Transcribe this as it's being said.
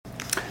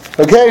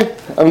Okay,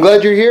 I'm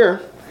glad you're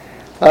here.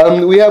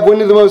 We have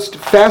one of the most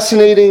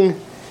fascinating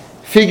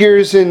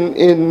figures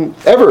in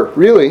ever,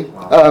 really,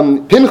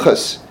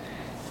 Pinchas.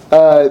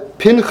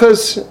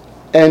 Pinchas,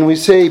 and we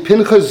say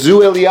Pinchas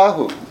zu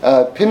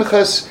Eliyahu.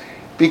 Pinchas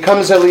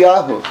becomes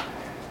Eliyahu,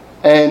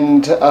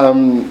 and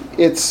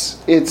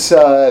it's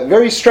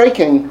very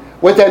striking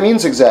what that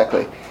means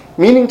exactly.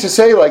 Meaning to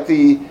say, like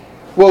the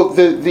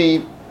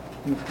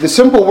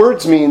simple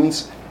words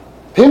means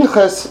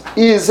Pinchas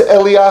is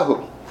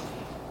Eliyahu.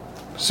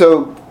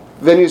 So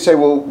then you say,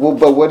 well,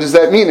 but what does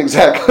that mean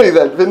exactly?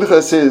 That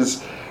Pinchas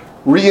is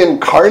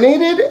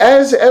reincarnated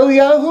as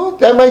Eliyahu?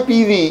 That might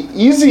be the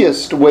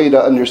easiest way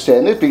to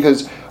understand it,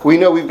 because we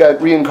know we've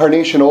got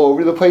reincarnation all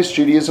over the place.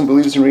 Judaism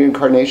believes in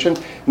reincarnation.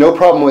 No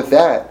problem with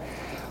that.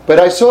 But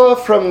I saw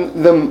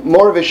from the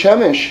Mor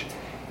V'Shemesh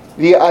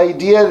the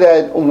idea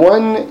that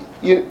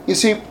you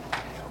see,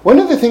 one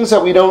of the things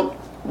that we don't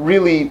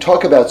really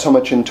talk about so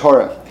much in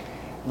Torah,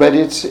 but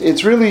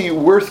it's really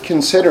worth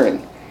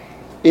considering,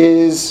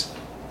 is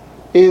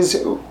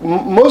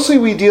mostly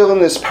we deal in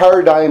this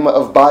paradigm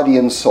of body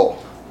and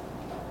soul.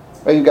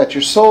 Right? You've got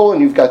your soul and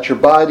you've got your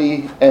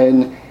body,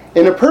 and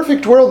in a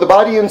perfect world, the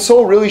body and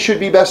soul really should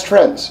be best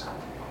friends.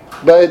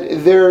 But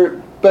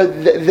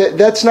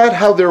that's not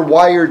how they're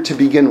wired to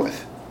begin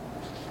with,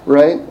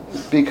 right?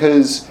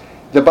 Because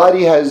the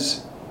body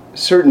has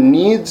certain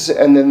needs,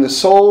 and then the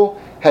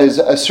soul has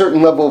a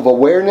certain level of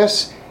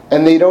awareness,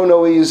 and they don't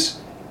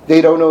always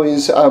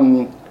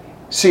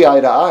see eye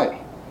to eye.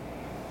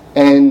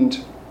 And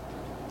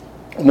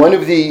one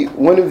of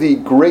the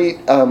great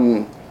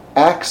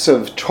acts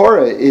of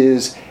Torah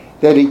is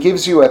that it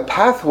gives you a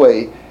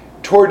pathway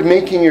toward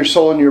making your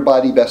soul and your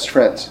body best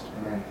friends.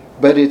 Amen.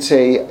 But it's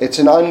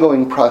an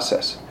ongoing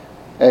process,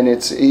 and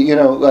it's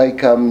any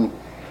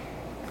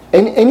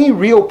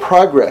real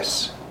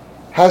progress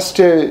has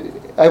to.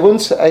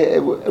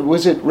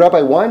 Was it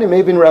Rabbi Wein? It may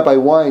have been Rabbi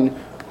Wein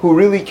who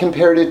really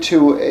compared it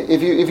to,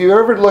 if you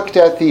ever looked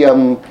at the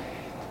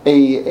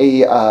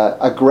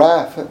a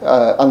graph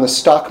on the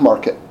stock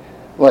market,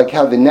 like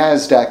how the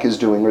NASDAQ is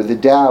doing, or the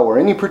Dow, or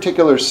any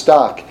particular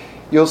stock,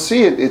 you'll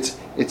see it's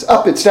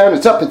up, it's down,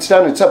 it's up, it's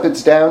down, it's up,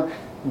 it's down,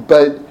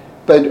 but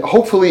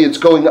hopefully it's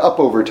going up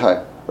over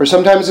time. Or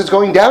sometimes it's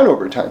going down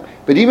over time.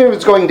 But even if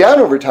it's going down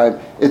over time,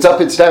 it's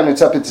up, it's down,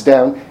 it's up, it's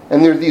down,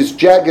 and there are these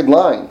jagged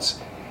lines.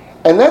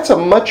 And that's a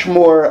much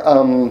more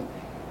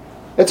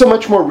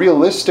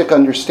realistic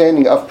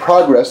understanding of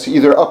progress,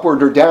 either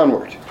upward or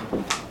downward.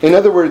 In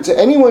other words,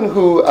 anyone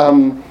who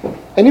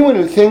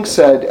thinks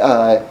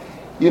that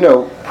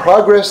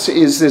progress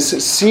is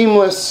this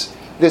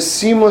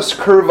seamless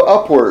curve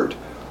upward,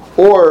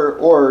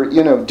 or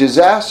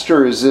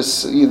disaster is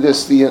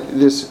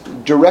this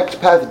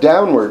direct path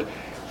downward,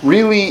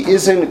 really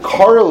isn't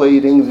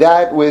correlating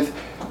that with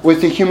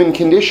the human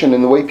condition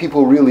and the way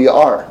people really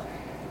are.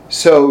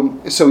 So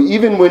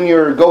even when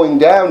you're going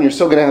down, you're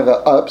still going to have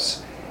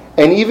ups,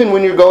 and even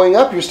when you're going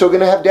up, you're still going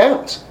to have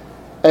downs.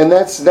 And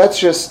that's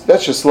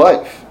just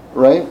life,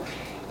 right?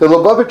 The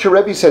Lubavitcher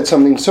Rebbe said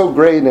something so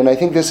great, and I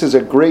think this is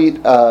a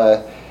great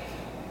a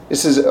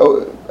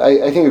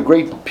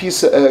great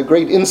piece, a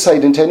great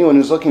insight into anyone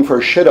who's looking for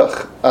a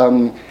shidduch,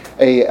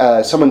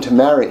 someone to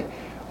marry,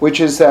 which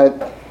is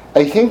that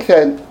I think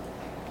that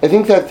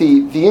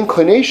the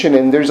inclination,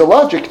 and there's a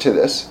logic to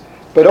this,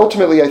 but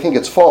ultimately I think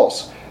it's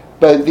false.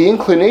 But the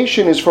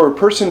inclination is for a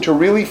person to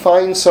really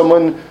find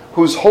someone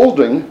who's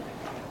holding,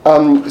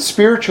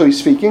 spiritually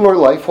speaking or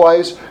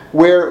life-wise,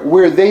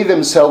 where they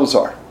themselves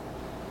are,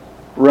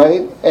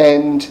 right?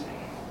 And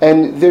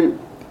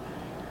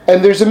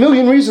there's a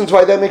million reasons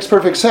why that makes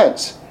perfect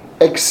sense,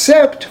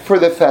 except for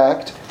the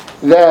fact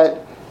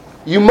that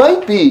you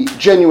might be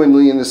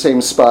genuinely in the same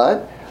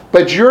spot,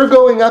 but you're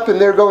going up and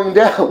they're going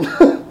down,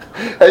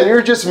 and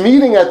you're just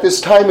meeting at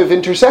this time of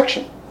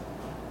intersection.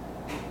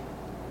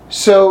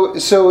 So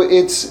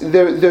it's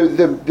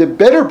the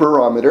better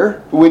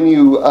barometer when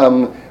you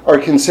are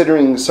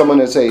considering someone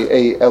as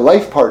a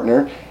life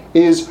partner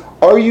is,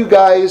 are you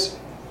guys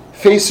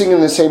facing in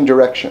the same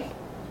direction?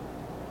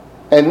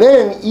 And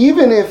then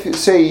even if,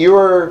 say,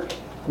 you're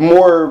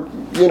more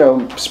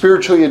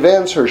spiritually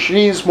advanced, or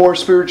she's more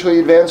spiritually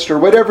advanced, or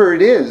whatever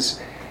it is,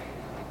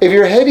 if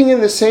you're heading in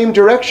the same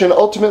direction,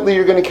 ultimately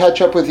you're going to catch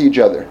up with each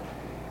other.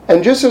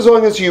 And just as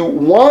long as you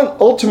want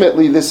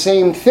ultimately the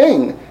same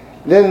thing,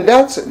 then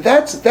that's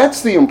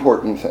the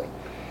important thing.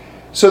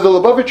 So the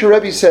Lubavitcher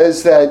Rebbe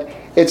says that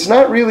it's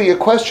not really a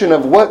question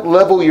of what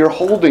level you're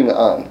holding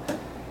on.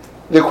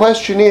 The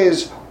question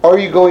is, are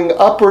you going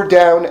up or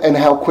down, and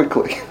how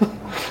quickly?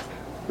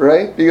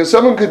 Right? Because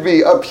someone could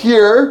be up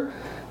here,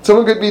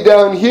 someone could be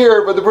down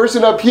here, but the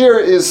person up here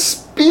is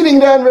speeding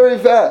down very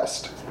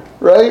fast,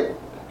 right?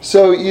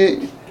 So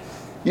you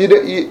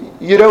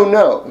don't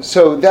know.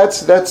 So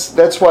that's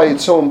why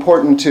it's so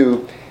important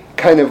to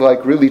kind of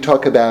like really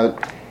talk about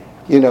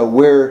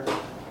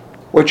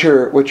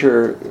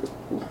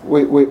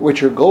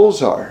what your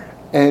goals are.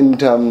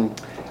 And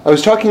I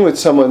was talking with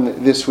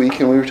someone this week,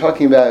 and we were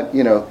talking about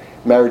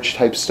marriage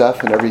type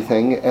stuff and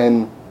everything.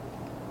 And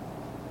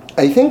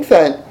I think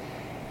that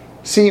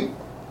See,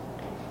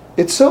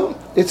 it's so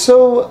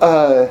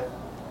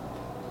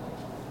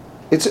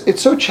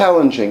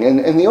challenging,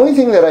 and the only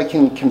thing that I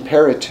can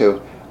compare it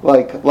to,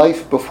 like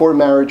life before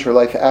marriage or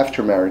life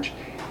after marriage,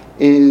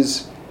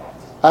 is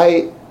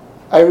I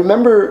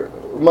remember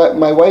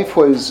my wife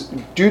was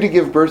due to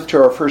give birth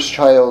to our first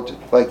child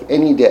like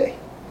any day.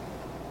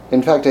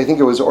 In fact, I think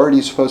it was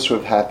already supposed to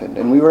have happened,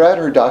 and we were at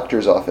her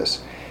doctor's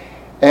office,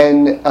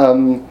 and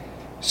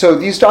so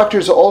these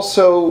doctors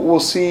also will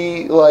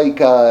see like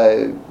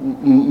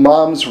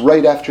moms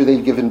right after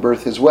they've given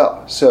birth as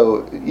well.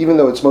 So even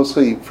though it's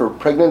mostly for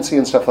pregnancy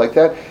and stuff like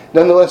that,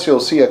 nonetheless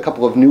you'll see a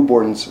couple of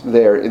newborns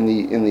there in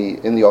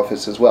the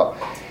office as well.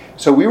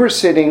 So we were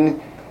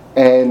sitting,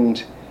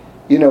 and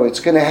it's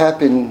going to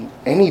happen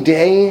any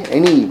day,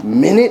 any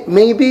minute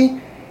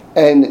maybe,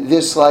 and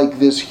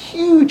this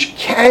huge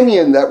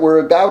canyon that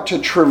we're about to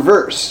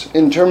traverse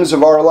in terms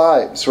of our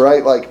lives,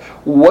 right? Like,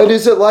 what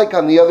is it like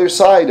on the other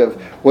side of,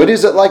 what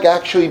is it like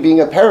actually being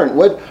a parent?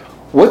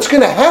 What's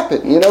going to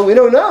happen? We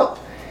don't know.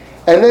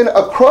 And then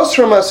across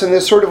from us in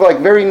this sort of like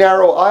very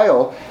narrow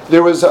aisle,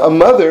 there was a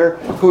mother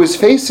who was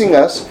facing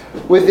us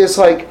with this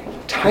like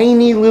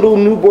tiny little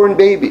newborn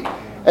baby.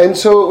 And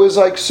so it was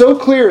like so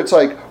clear, it's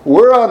like,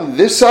 we're on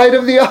this side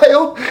of the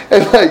aisle,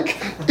 and like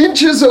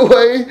inches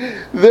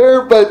away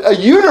there, but a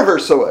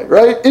universe away,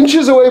 right?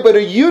 Inches away, but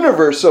a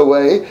universe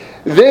away,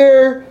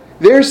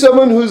 there's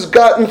someone who's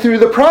gotten through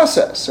the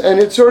process. And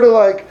it's sort of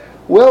like,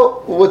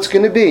 well, what's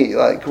going to be?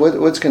 Like,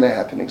 what's going to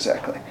happen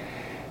exactly?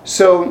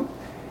 So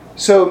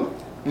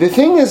the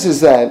thing is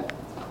that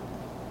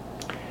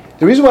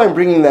the reason why I'm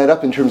bringing that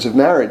up in terms of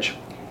marriage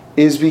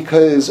is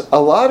because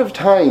a lot of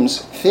times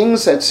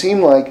things that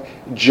seem like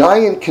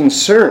giant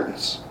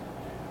concerns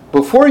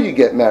before you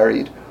get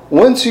married,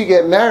 once you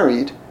get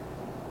married,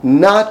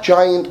 not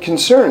giant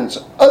concerns.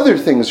 Other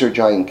things are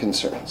giant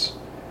concerns.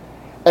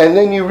 And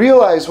then you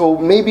realize, well,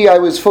 maybe I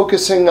was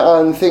focusing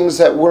on things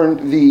that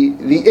weren't the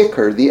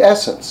ikar, the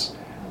essence,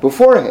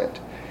 beforehand.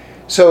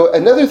 So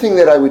another thing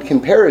that I would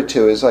compare it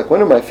to is like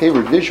one of my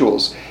favorite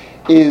visuals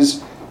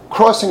is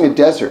crossing a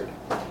desert.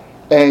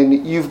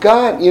 And you've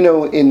got,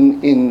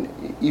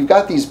 you've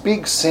got these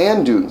big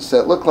sand dunes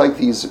that look like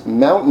these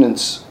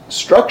mountainous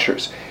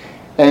structures.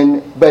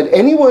 But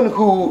anyone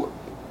who,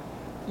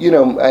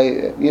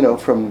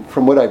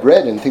 from what I've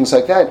read and things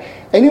like that,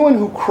 anyone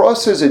who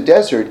crosses a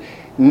desert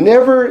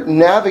never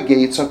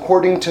navigates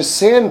according to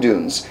sand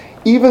dunes,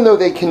 even though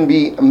they can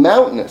be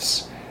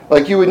mountainous.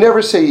 Like you would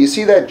never say, you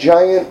see that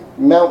giant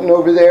mountain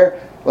over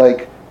there?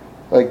 Like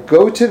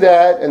go to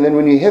that, and then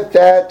when you hit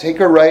that, take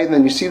a right, and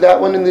then you see that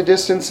one in the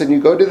distance, and you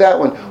go to that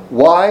one.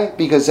 Why?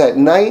 Because at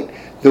night,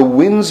 the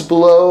winds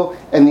blow,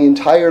 and the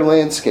entire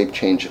landscape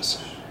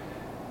changes.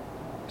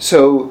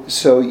 So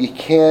you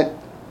can't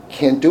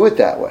do it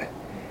that way.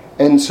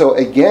 And so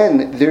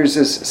again, there's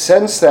this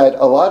sense that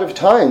a lot of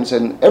times,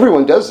 and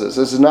everyone does this,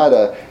 this is not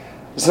a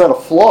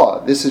flaw,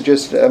 this is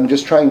just, I'm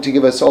just trying to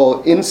give us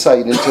all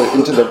insight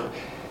into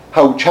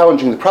how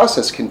challenging the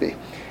process can be.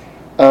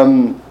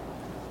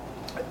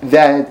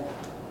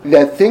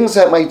 That things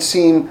that might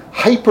seem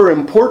hyper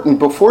important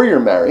before you're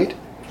married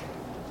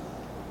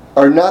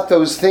are not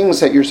those things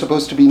that you're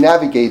supposed to be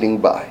navigating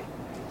by.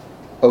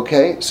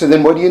 Okay? So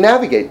then what do you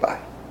navigate by?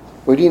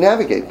 What do you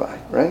navigate by,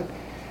 right?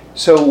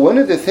 So one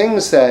of the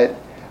things that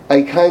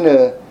I kind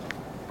of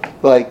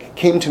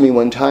came to me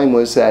one time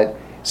was that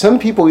some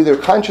people either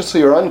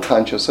consciously or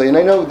unconsciously, and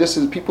I know this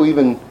is people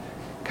even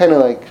kind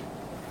of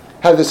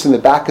have this in the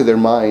back of their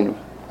mind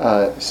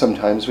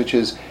sometimes, which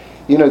is,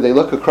 they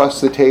look across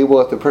the table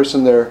at the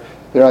person they're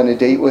on a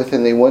date with,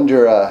 and they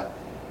wonder,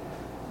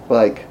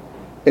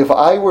 if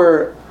I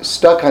were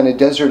stuck on a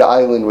desert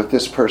island with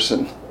this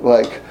person,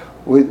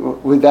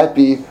 would that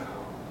be?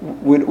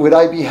 Would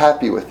I be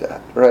happy with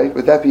that, right?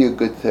 Would that be a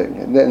good thing?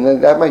 And then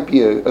that might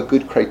be a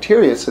good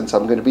criteria, since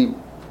I'm going to be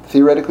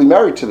theoretically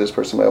married to this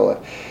person my whole life.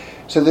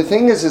 So the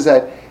thing is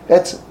that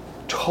that's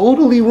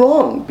totally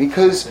wrong,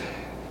 because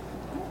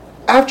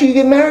after you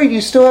get married,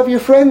 you still have your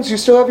friends, you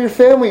still have your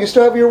family, you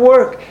still have your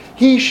work.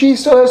 He, she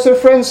still has their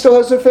friends, still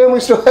has their family,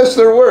 still has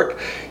their work.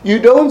 You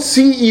don't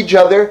see each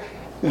other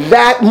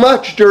that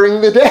much during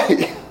the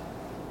day.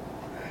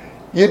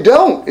 You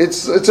don't.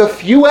 It's a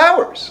few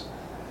hours.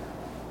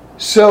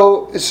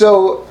 So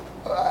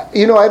I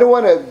don't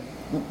want to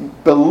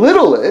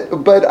belittle it,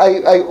 but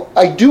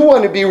I do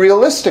want to be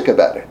realistic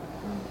about it,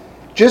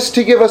 just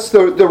to give us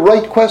the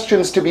right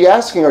questions to be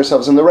asking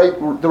ourselves and the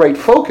right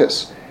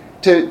focus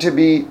to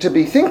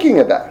be thinking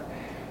about.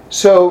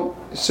 So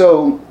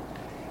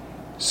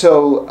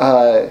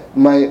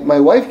my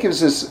wife gives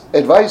this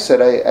advice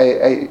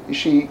that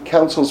she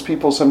counsels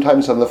people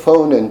sometimes on the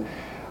phone, and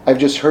I've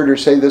just heard her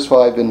say this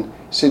while I've been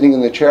sitting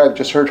in the chair. I've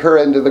just heard her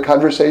end of the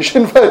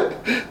conversation,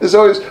 but there's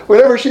always,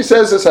 whenever she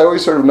says this, I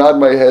always sort of nod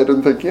my head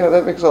and think, yeah,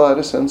 that makes a lot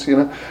of sense,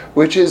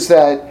 which is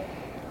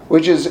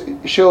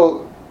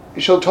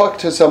she'll talk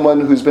to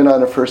someone who's been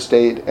on a first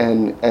date,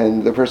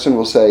 and the person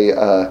will say,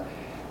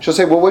 she'll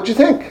say, well, what'd you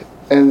think?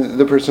 And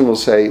the person will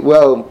say,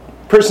 well,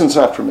 person's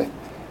not for me.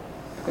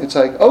 It's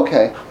like,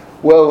 okay,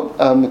 well,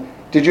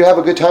 Did you have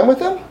a good time with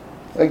them?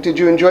 Like, did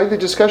you enjoy the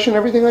discussion,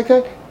 everything like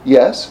that?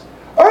 Yes.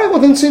 All right, well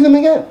then see them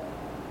again.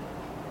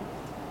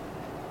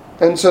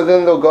 And so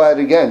then they'll go out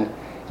again.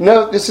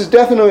 No,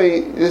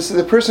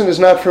 the person is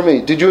not for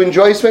me. Did you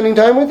enjoy spending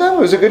time with them? It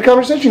was a good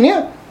conversation?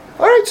 Yeah.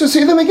 All right, so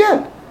see them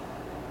again.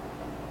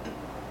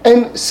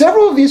 And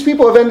several of these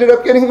people have ended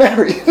up getting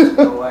married.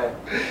 No way.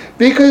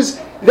 Because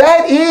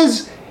that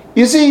is,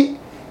 you see,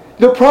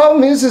 the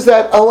problem is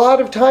that a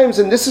lot of times,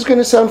 and this is going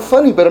to sound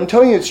funny, but I'm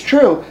telling you it's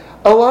true,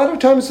 a lot of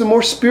times the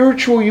more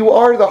spiritual you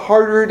are, the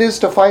harder it is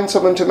to find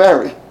someone to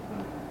marry.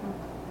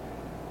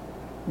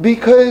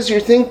 Because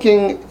you're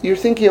thinking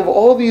of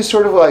all these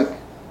sort of like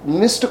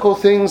mystical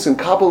things and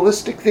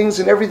Kabbalistic things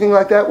and everything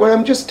like that, where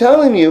I'm just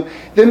telling you,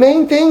 the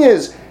main thing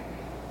is,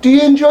 do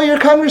you enjoy your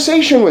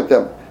conversation with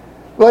them?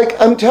 Like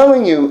I'm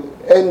telling you,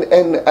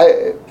 and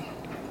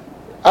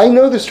I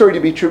know the story to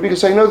be true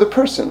because I know the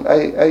person.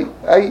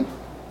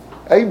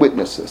 I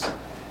witnessed this.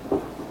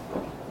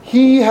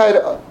 He had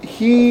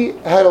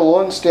a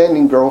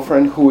long-standing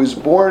girlfriend who was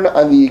born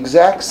on the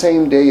exact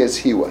same day as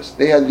he was.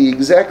 They had the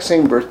exact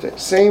same birthday,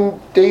 same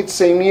date,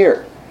 same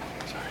year.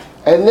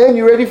 And then,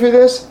 you ready for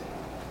this?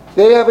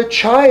 They have a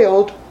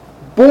child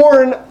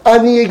born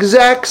on the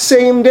exact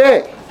same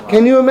day.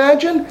 Can you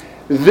imagine?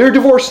 They're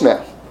divorced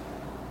now.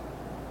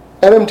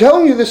 And I'm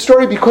telling you this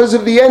story because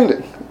of the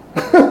ending.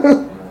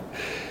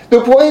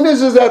 The point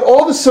is that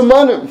all the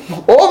simonim,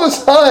 all the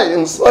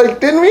signs,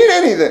 didn't mean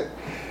anything.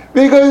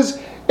 Because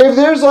if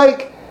there's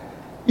like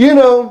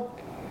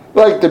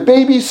the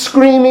baby's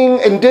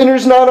screaming and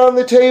dinner's not on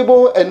the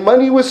table and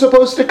money was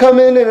supposed to come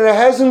in and it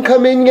hasn't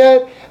come in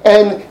yet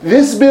and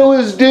this bill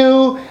is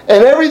due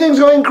and everything's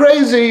going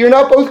crazy, you're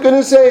not both going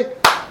to say,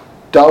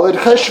 Daled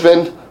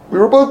Cheshvan, we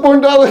were both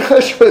born Daled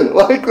Cheshvan.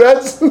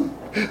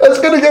 That's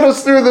going to get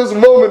us through this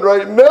moment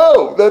right now.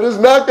 No, that is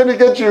not going to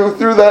get you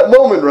through that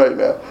moment right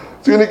now.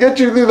 What's going to get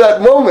you through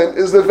that moment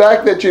is the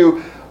fact that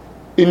you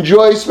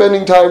enjoy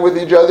spending time with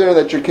each other and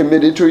that you're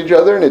committed to each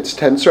other, and it's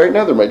tense right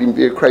now. There might even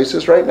be a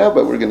crisis right now,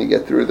 but we're going to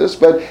get through this.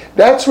 But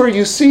that's where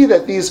you see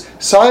that these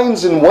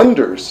signs and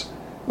wonders,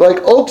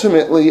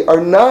 ultimately, are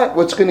not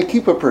what's going to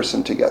keep a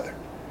person together.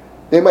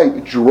 They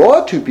might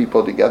draw two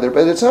people together,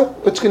 but it's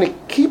not what's going to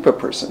keep a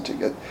person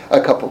together,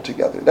 a couple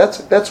together.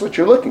 That's what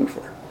you're looking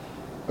for.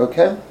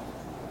 Okay?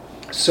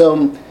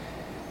 So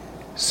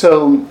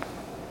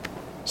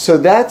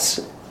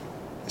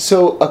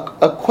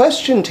a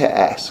question to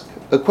ask.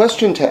 A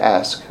question to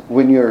ask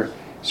when you're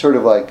sort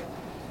of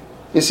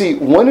you see,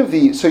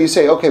 so you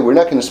say, okay, we're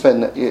not going to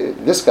spend,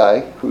 this guy,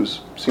 who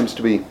seems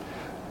to be,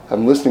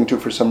 I'm listening to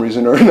for some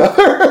reason or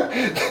another,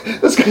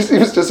 this guy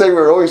seems to say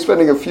we're only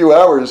spending a few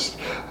hours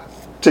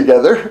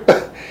together.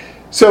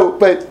 So,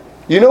 but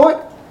you know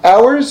what?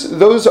 Hours,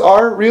 those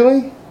are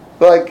really,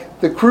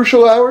 the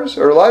crucial hours,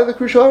 or a lot of the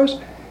crucial hours,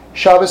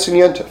 Shabbos and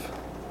Yom Tov.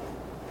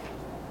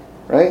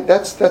 Right?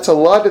 That's a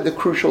lot of the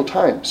crucial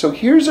time. So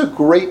here's a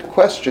great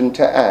question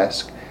to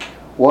ask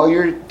while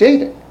you're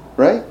dating,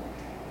 right?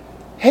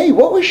 Hey,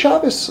 what was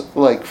Shabbos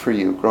like for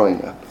you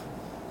growing up?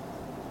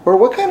 Or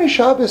what kind of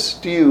Shabbos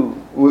do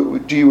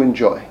you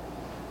enjoy?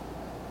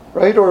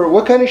 Right? Or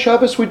what kind of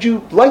Shabbos would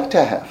you like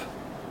to have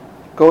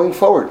going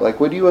forward?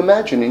 What do you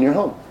imagine in your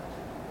home?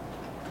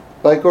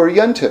 Or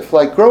Yom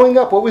Tov. Growing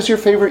up, what was your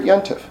favorite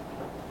Yom Tov?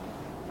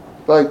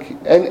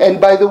 And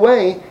by the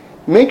way,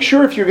 make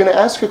sure if you're going to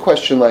ask a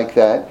question like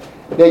that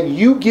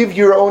you give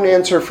your own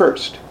answer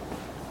first.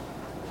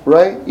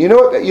 Right? You know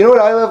what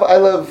I love? I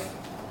love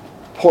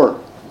porn,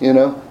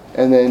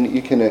 and then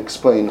you can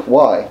explain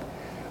why.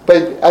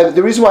 But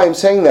the reason why I'm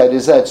saying that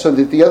is that so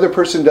that the other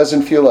person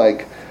doesn't feel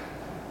like,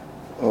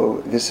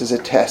 oh, this is a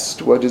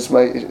test. What is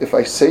if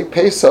I say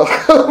Pesach,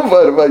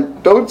 but if I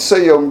don't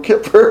say Yom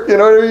Kippur, you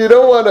know what I mean? You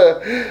don't want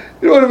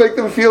to make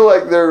them feel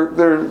like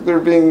they're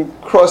being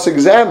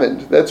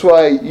cross-examined. That's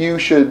why you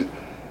should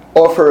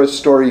offer a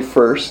story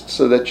first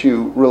so that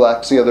you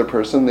relax the other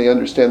person. They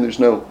understand there's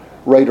no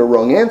right or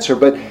wrong answer.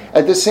 But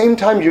at the same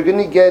time, you're going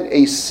to get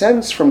a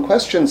sense from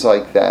questions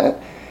like that,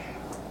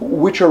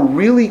 which are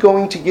really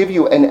going to give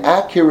you an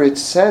accurate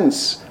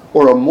sense,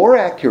 or a more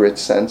accurate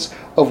sense,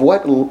 of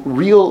what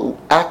real,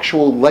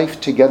 actual life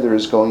together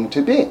is going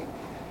to be.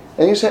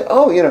 And you say,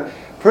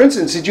 for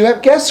instance, did you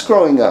have guests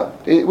growing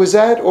up? Was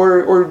that,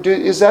 or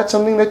is that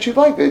something that you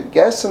like?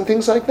 Guests and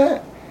things like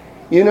that.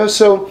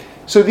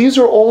 So these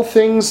are all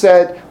things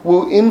that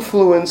will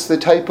influence the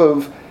type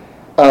of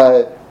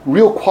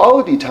real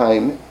quality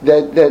time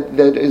that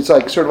is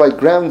sort of like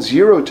ground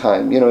zero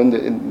time,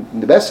 in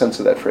the best sense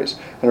of that phrase.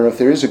 I don't know if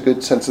there is a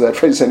good sense of that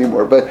phrase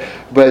anymore, but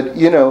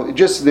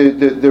just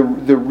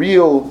the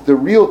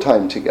real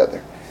time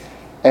together,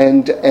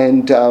 and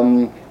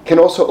can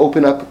also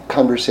open up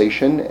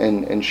conversation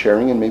and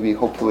sharing, and maybe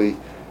hopefully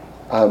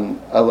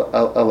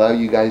allow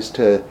you guys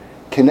to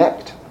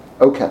connect.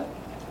 Okay.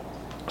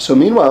 So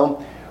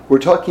meanwhile, we're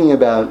talking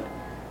about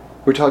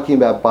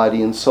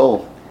body and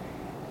soul.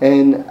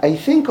 And I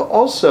think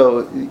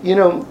also,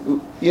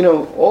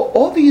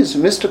 all these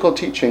mystical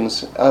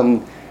teachings,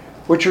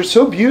 which are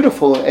so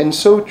beautiful and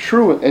so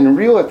true and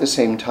real at the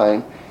same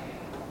time,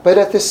 But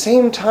at the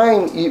same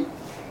time,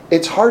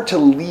 it's hard to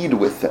lead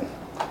with them.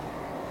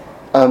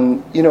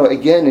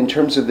 Again, in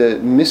terms of the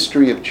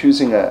mystery of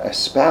choosing a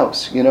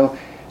spouse,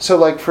 So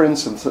like, for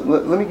instance,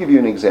 let me give you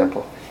an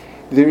example.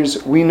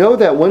 We know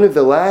that one of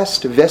the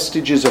last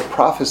vestiges of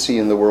prophecy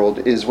in the world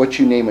is what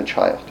you name a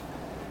child.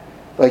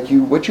 Like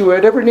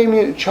whatever name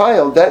a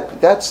child,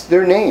 that's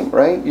their name,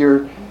 right?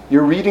 You're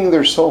reading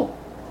their soul.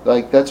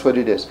 Like, that's what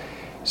it is.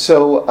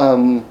 So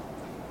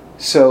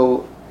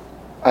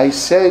I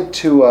said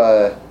to,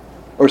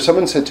 or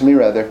someone said to me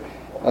rather,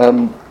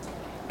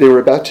 they were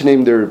about to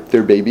name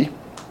their baby.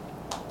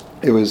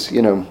 It was,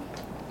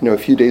 a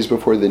few days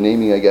before the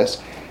naming, I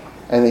guess.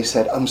 And they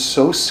said, I'm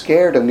so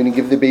scared I'm going to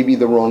give the baby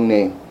the wrong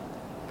name.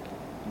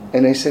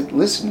 And I said,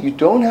 listen, you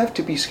don't have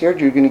to be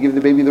scared you're going to give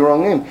the baby the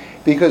wrong name.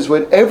 Because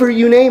whatever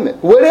you name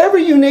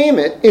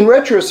it, in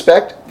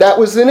retrospect, that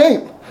was the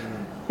name.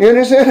 You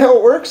understand how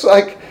it works?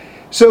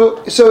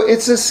 So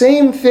it's the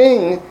same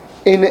thing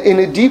in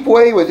a deep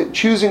way with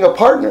choosing a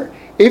partner.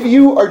 If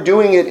you are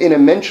doing it in a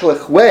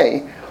menschlich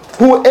way,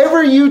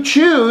 whoever you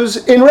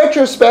choose, in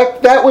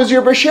retrospect, that was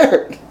your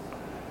beshert.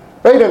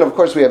 Right? And of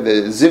course we have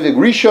the Zivig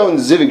Rishon,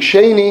 Zivig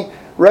Sheni,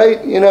 right?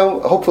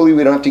 Hopefully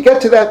we don't have to get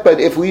to that, but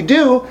if we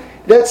do,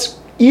 that's,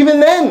 even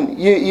then,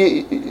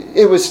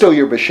 it was still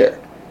your beshert.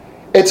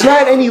 It's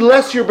not any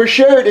less your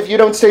beshert if you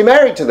don't stay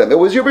married to them. It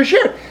was your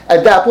beshert.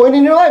 At that point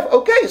in your life,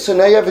 okay, so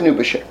now you have a new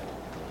beshert.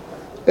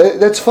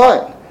 That's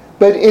fine.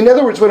 But in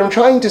other words, what I'm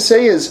trying to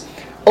say is,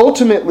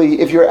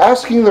 ultimately, if you're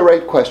asking the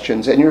right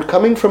questions and you're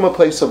coming from a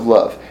place of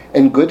love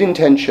and good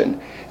intention,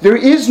 there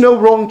is no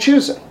wrong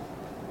choosing.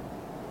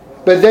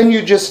 But then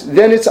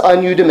it's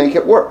on you to make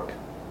it work.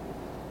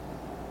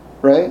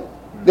 Right?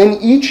 Then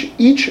each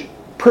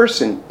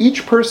person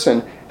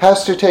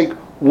has to take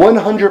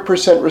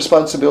 100%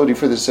 responsibility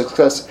for the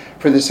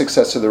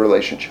success of the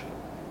relationship.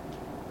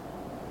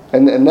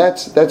 And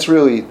that's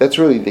really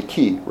the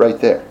key right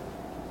there.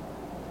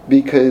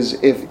 Because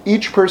if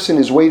each person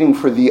is waiting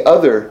for the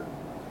other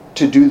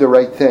to do the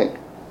right thing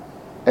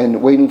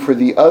and waiting for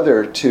the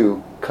other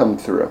to come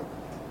through,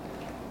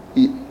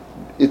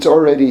 it's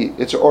already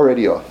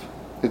off.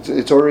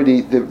 It's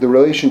already, the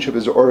relationship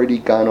has already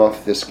gone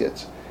off the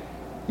skids.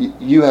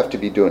 You have to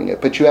be doing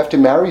it. But you have to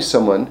marry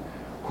someone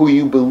who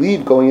you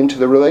believe going into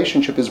the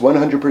relationship is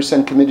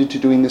 100% committed to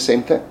doing the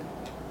same thing.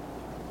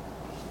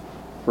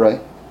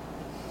 Right?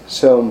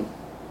 So,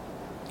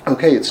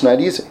 okay, it's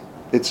not easy.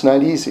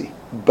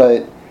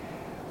 But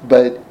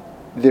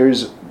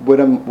there's what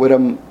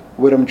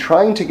I'm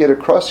trying to get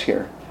across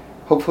here.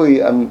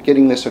 Hopefully I'm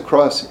getting this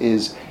across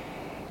is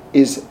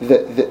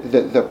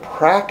the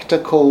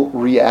practical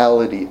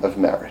reality of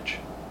marriage.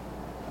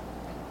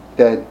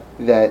 That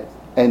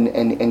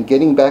and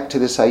getting back to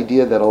this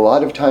idea that a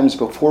lot of times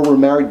before we're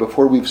married,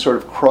 before we've sort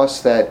of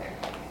crossed that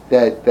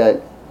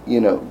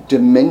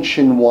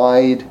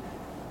dimension-wide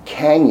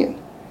canyon,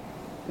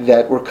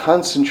 that we're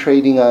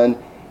concentrating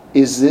on,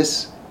 is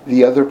this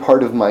the other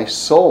part of my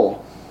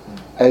soul,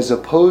 as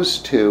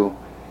opposed to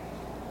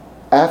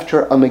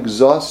after I'm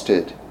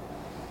exhausted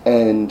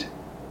and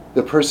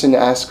the person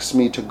asks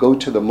me to go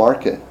to the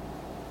market,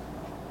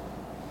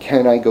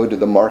 can I go to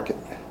the market?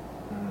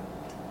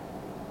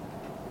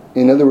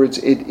 In other words,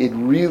 it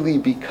really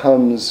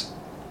becomes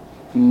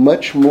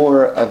much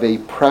more of a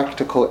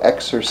practical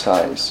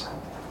exercise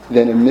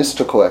than a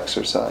mystical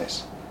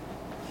exercise.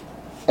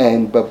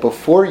 But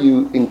before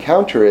you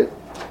encounter it,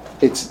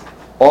 it's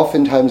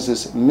oftentimes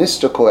this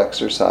mystical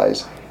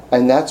exercise,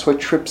 and that's what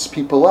trips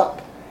people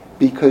up,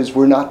 because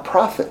we're not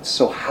prophets.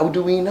 So how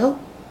do we know?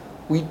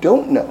 We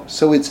don't know.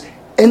 So it's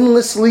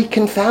endlessly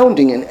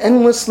confounding and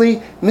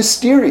endlessly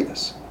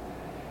mysterious.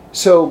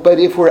 But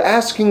if we're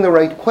asking the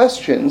right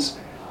questions,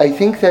 I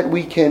think that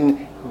we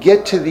can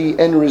get to the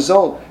end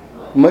result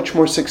much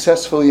more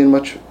successfully and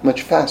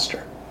much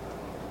faster.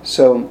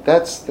 So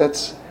that's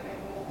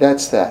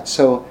that.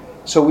 So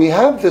we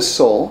have the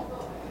soul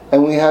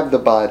and we have the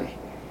body.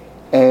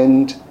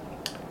 And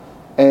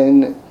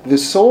the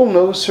soul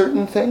knows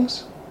certain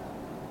things,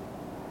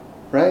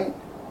 right?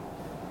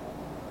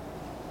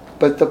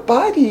 But the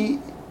body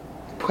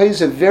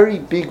plays a very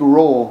big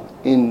role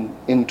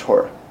in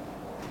Torah.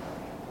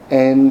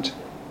 And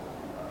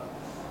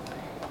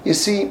you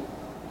see,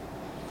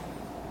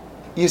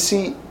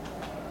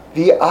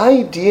 the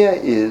idea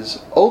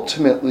is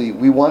ultimately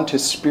we want to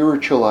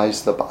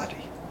spiritualize the body.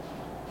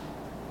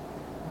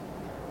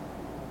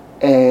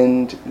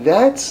 And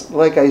that's,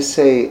 like I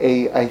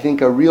say, I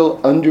think a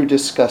real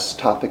under-discussed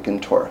topic in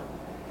Torah.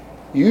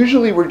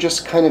 Usually we're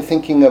just kind of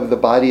thinking of the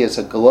body as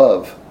a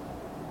glove.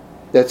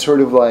 That's sort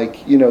of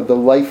like, the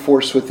life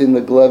force within the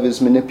glove is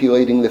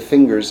manipulating the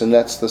fingers, and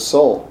that's the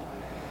soul.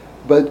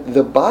 But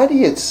the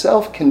body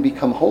itself can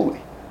become holy.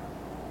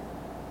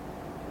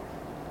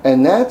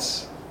 And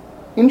that's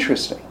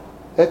interesting.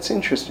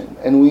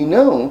 And we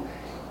know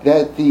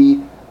that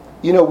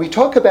we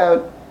talk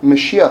about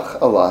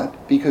Mashiach a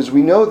lot because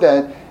we know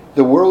that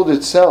the world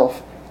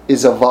itself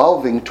is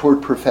evolving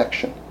toward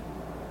perfection.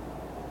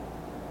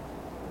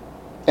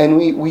 And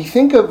we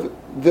think of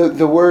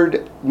the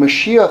word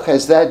Mashiach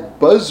as that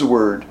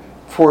buzzword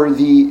for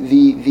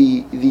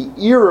the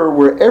era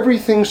where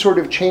everything sort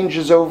of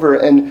changes over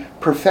and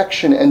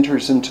perfection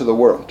enters into the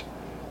world,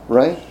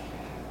 right?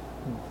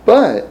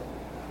 But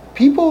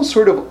people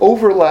sort of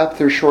overlap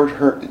their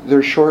shorthand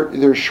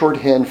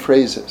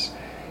phrases.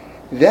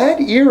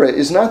 That era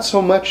is not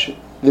so much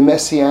the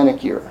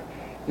Messianic era.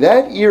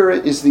 That era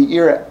is the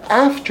era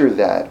after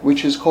that,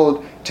 which is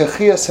called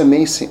Techiyas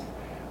HaMesim,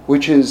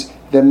 which is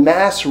the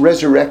mass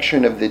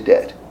resurrection of the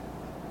dead.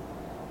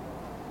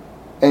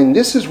 And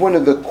this is one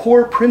of the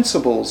core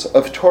principles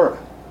of Torah.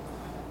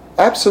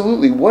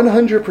 Absolutely,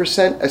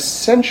 100%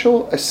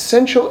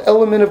 essential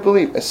element of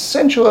belief.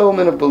 Essential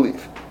element of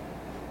belief.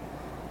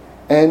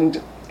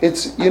 And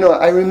it's,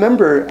 I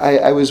remember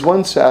I was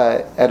once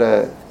at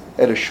a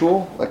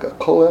shul, like a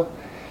kollel,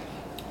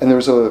 and there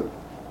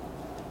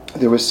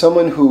was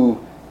someone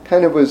who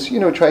kind of was,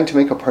 trying to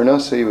make a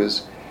parnasa. He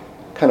was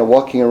kind of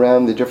walking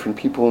around the different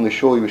people in the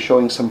shul. He was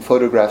showing some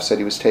photographs that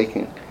he was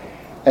taking.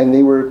 And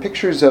they were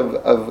pictures of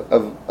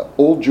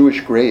old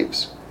Jewish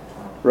graves,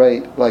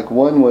 right? Like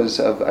one was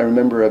I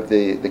remember of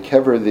the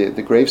kever, the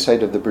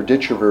gravesite of the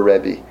Berditchever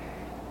Rebbe,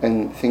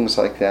 and things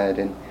like that.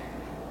 And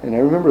I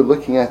remember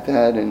looking at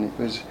that, and it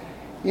was,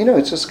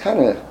 it's just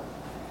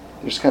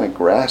there's kind of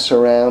grass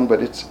around,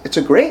 but it's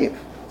a grave.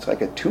 It's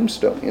like a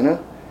tombstone, And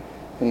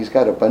he's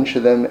got a bunch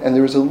of them. And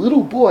there was a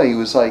little boy who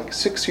was like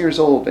 6 years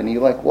old, and he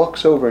like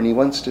walks over and he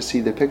wants to see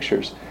the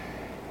pictures.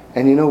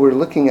 And we're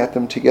looking at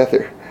them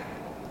together.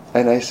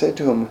 And I said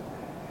to him,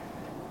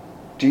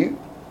 do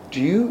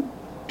you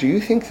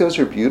think those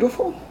are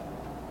beautiful?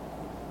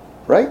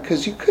 Right?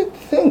 Because you could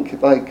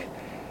think like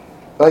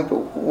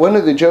one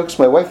of the jokes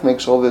my wife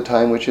makes all the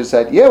time, which is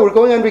that, we're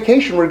going on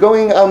vacation. We're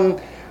going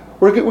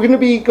we're going to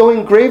be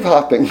going grave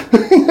hopping.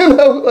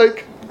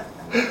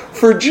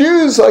 For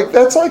Jews,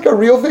 that's like a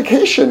real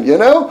vacation.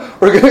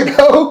 We're going to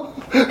go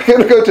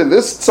to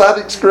this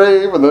tzaddik's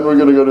grave, and then we're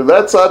going to go to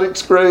that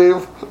tzaddik's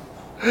grave.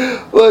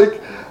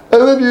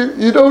 And then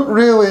you don't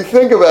really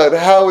think about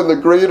how in the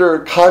greater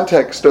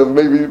context of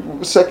maybe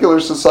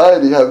secular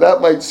society, how that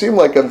might seem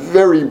like a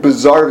very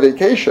bizarre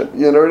vacation.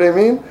 You know what I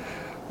mean?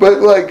 But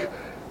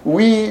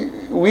we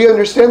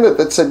understand that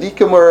the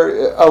tzaddikim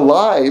are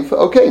alive,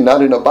 okay,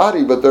 not in a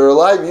body, but they're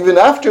alive even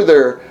after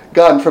they're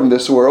gone from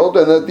this world,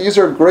 and that these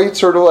are great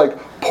sort of like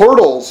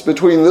portals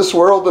between this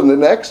world and the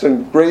next,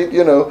 and great,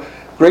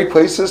 great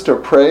places to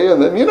pray.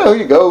 And then, you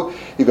go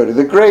to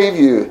the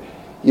grave,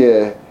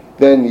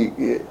 then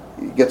you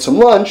get some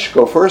lunch,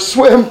 go for a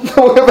swim,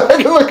 go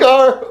back in the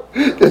car,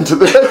 into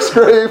the next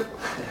grave.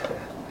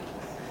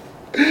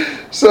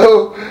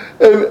 So,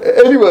 and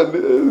anyone,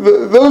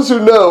 those who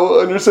know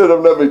understand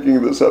I'm not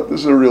making this up. This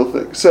is a real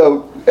thing.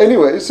 So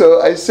anyway,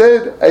 so I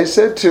said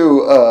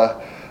to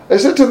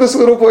this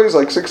little boy who's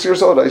like 6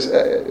 years old,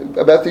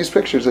 about these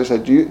pictures, I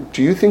said,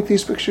 do you think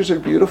these pictures are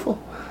beautiful?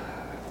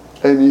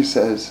 And he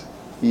says,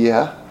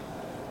 yeah.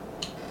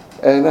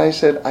 And I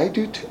said, I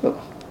do too.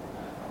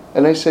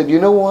 And I said, you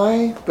know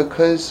why?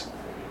 Because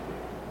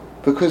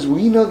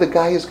we know the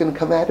guy is going to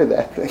come out of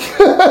that thing.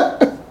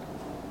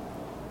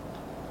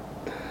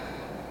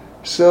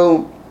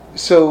 So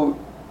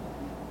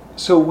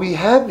we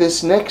have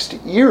this next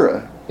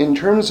era in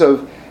terms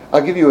of,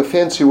 I'll give you a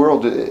fancy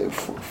word,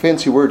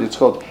 it's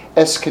called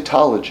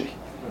eschatology.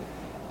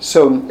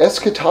 So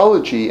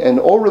eschatology, and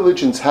all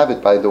religions have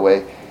it, by the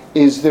way,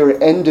 is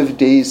their end of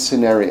days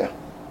scenario.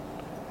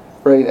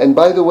 Right? And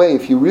by the way,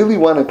 if you really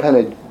want to kind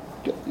of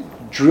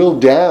drill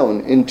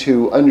down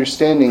into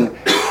understanding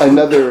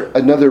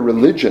another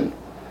religion,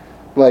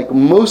 like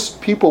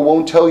most people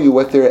won't tell you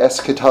what their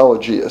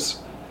eschatology is,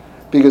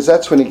 because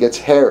that's when it gets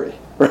hairy,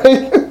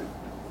 right?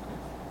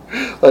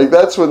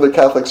 That's when the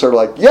Catholics are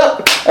like,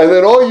 yep, and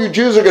then all you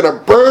Jews are going to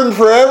burn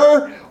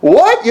forever?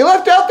 What? You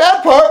left out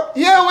that part?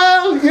 Yeah,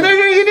 well, you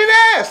didn't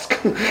ask.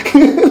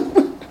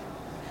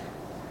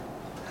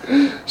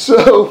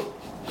 So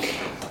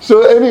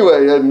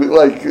anyway,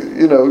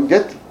 and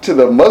get to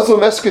the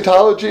Muslim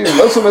eschatology.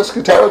 Muslim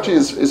eschatology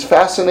is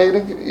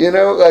fascinating.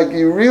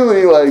 You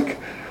really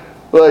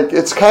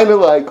it's kind of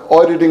like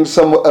auditing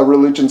a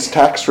religion's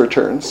tax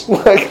returns.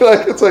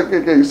 It's like,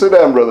 okay, sit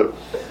down, brother.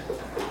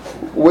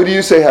 What do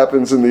you say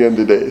happens in the end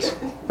of days,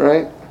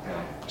 right?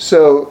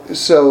 So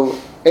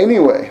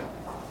anyway,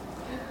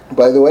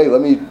 by the way,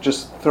 let me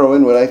just throw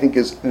in what I think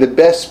is the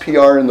best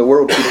PR in the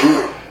world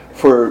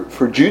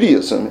for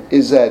Judaism,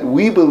 is that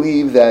we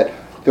believe that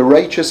the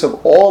righteous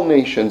of all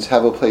nations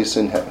have a place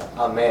in heaven.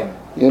 Amen.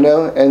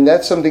 And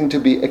that's something to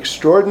be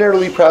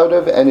extraordinarily proud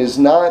of, and is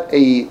not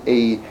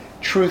a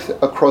truth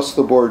across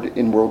the board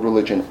in world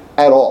religion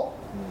at all.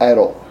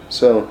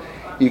 So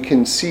you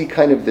can see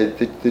kind of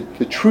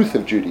the truth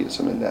of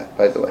Judaism in that,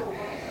 by the way.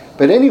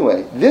 But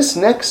anyway, this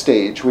next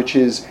stage, which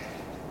is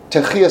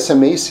Techiyas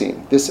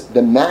HaMesim,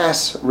 the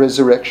mass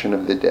resurrection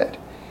of the dead,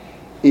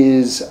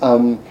 is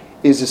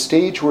a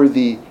stage where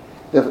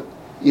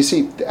you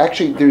see,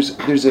 actually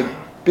there's a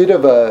bit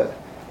of a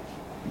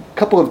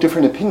couple of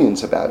different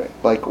opinions about it.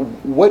 Like,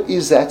 what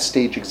is that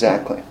stage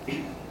exactly?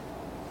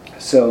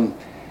 So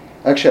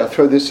Actually, I'll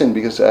throw this in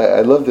because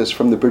I love this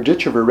from the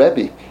Berdichever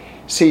Rebbe.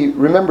 See,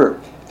 remember,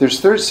 there's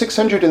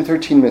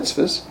 613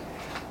 mitzvahs,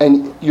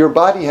 and your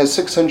body has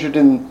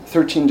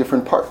 613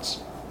 different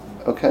parts.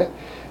 Okay?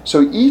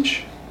 So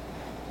each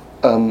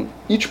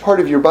part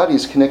of your body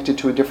is connected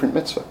to a different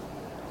mitzvah.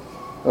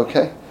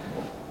 Okay?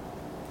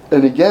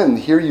 And again,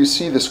 here you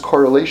see this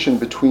correlation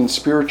between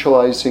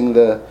spiritualizing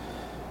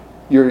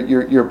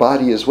your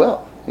body as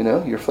well,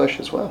 your flesh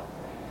as well.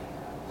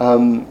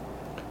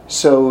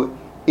 So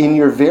in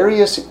your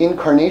various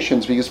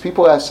incarnations, because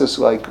people ask this,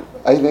 I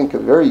think, a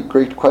very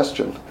great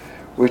question,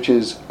 which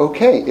is,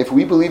 okay, if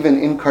we believe in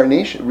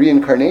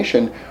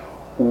reincarnation,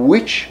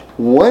 which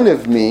one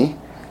of me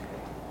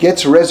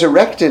gets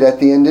resurrected at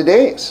the end of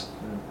days?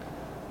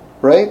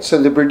 Right?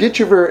 So the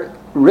Berdichever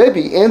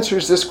Rebbe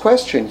answers this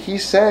question. He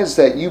says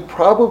that you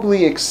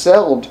probably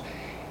excelled,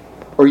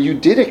 or you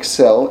did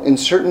excel in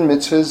certain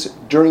mitzvahs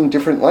during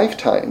different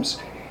lifetimes,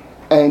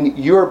 and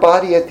your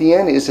body at the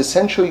end is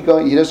essentially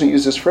going, he doesn't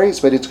use this phrase,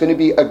 but it's going to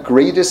be a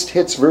greatest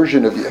hits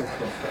version of you.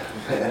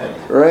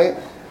 Right?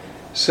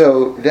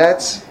 So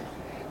that's,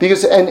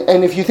 because,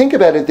 and if you think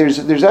about it,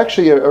 there's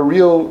actually a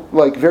real,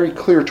 very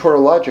clear Torah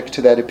logic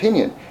to that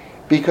opinion.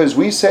 Because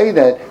we say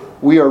that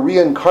we are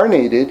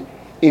reincarnated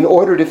in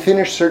order to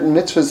finish certain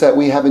mitzvahs that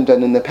we haven't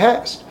done in the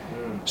past.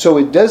 So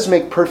it does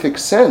make perfect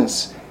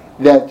sense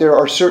that there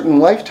are certain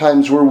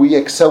lifetimes where we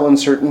excel in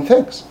certain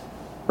things,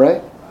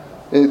 right?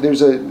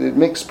 It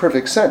makes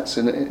perfect sense,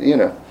 and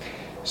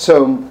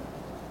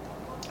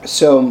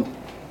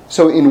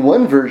So in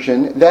one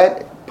version,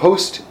 that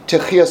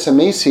post-Techias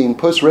HaMesim,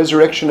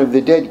 post-resurrection of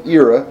the dead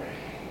era,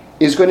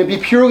 is going to be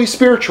purely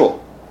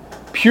spiritual.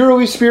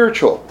 Purely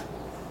spiritual.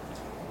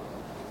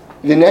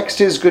 The next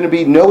is going to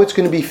be, it's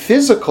going to be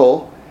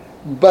physical,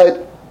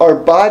 but our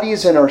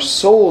bodies and our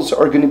souls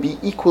are going to be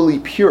equally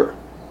pure.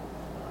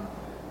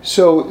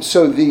 So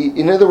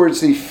in other words,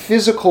 the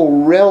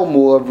physical realm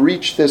will have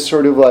reached this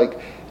sort of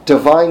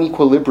divine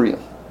equilibrium,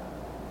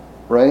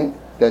 right?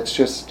 That's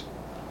just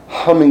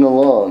humming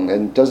along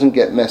and doesn't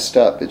get messed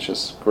up. It's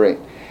just great.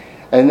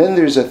 And then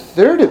there's a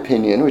third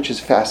opinion, which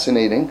is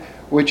fascinating,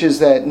 which is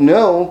that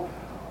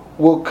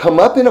we'll come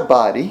up in a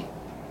body,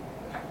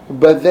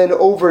 but then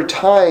over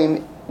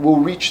time we'll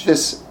reach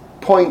this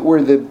point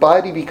where the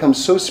body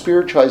becomes so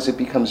spiritualized it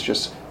becomes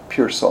just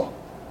pure soul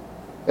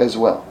as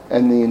well.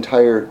 And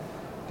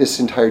this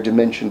entire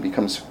dimension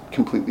becomes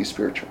completely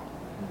spiritual.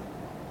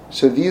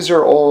 So these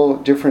are all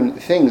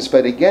different things.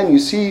 But again, you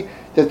see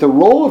that the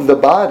role of the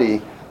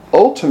body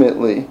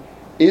ultimately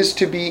is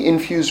to be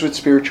infused with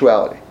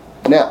spirituality.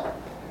 Now,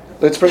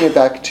 let's bring it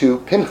back to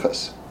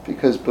Pinchas,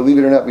 because believe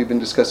it or not, we've been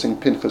discussing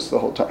Pinchas the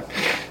whole time.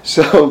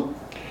 So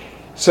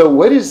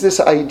what is this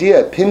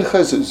idea?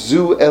 Pinchas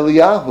zu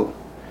Eliyahu.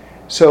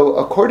 So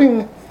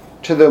according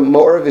to the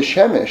Maor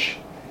V'Shemesh,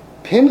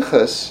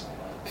 Pinchas,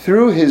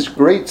 through his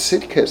great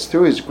tzidkes,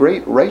 through his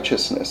great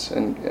righteousness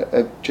and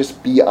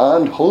just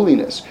beyond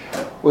holiness,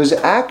 was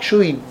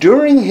actually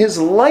during his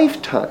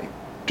lifetime,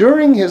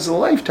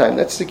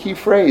 that's the key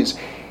phrase,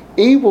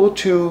 able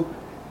to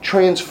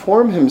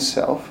transform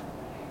himself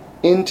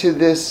into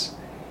this.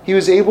 He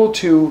was able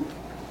to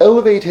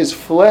elevate his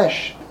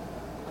flesh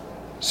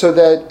so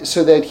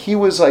that he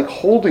was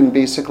holding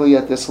basically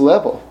at this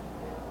level,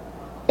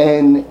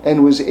 and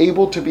was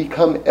able to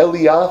become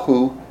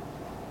Eliyahu,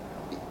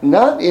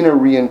 not in a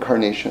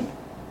reincarnation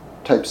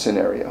type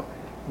scenario,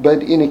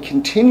 but in a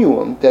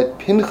continuum that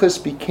Pinchas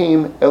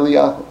became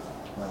Eliyahu.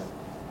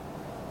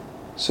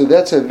 So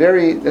that's a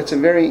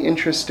very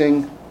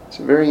interesting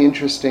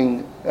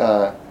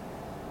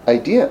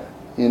idea,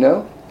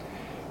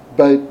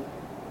 But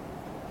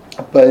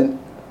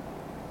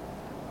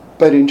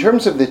in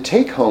terms of the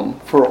take home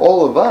for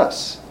all of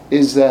us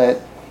is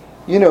that,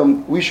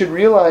 we should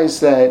realize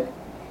that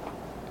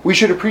we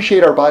should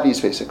appreciate our bodies,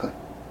 basically.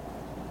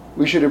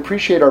 We should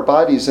appreciate our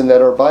bodies, and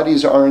that our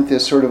bodies aren't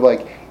this sort of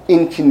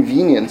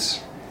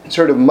inconvenience,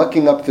 sort of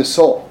mucking up the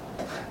soul.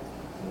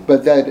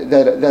 But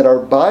that our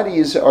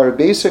bodies are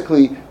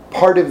basically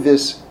part of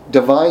this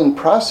divine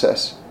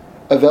process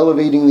of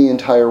elevating the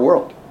entire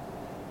world.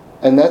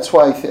 And that's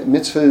why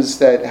mitzvahs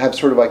that have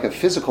sort of a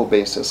physical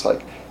basis,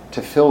 like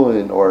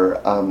tefillin, or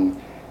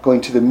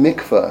going to the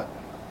mikveh,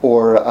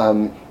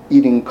 or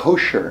eating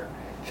kosher,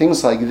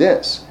 things like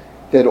this,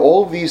 that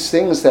all these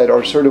things that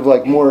are sort of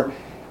more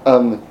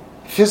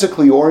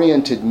physically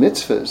oriented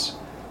mitzvahs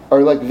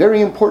are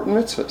very important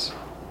mitzvahs.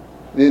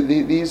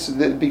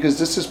 Because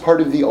this is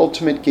part of the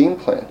ultimate game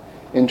plan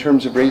in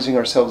terms of raising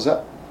ourselves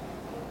up.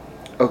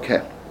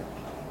 Okay.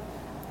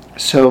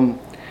 So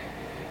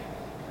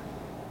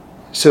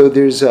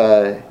there's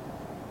a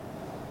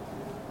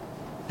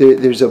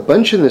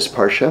bunch in this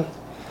parsha,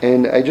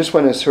 and I just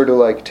want to sort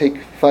of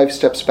take 5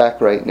 steps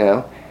back right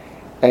now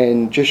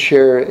and just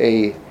share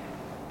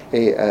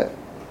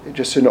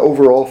just an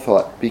overall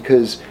thought,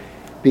 because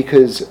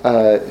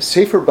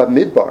Sefer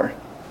Bamidbar,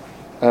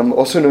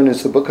 also known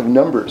as the Book of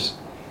Numbers,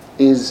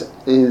 it's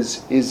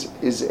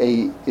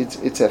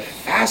a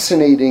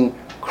fascinating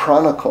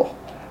chronicle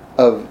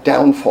of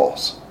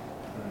downfalls,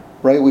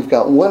 right? We've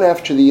got one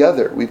after the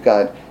other. We've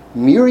got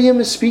Miriam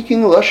is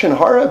speaking Lashon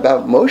Hara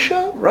about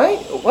Moshe, right?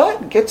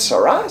 What? Get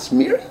Saras?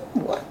 Miriam?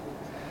 What?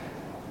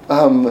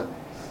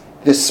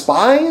 The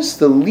spies,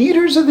 the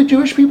leaders of the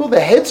Jewish people, the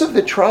heads of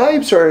the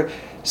tribes are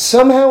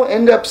somehow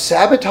end up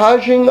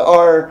sabotaging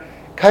our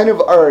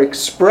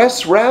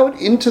express route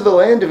into the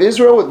land of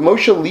Israel with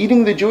Moshe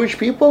leading the Jewish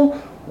people?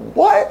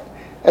 What?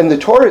 And the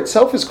Torah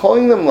itself is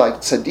calling them like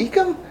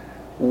tzaddikim?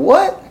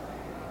 What?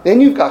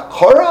 Then you've got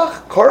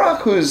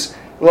Korach, who's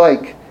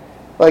like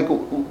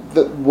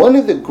one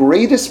of the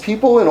greatest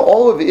people in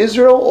all of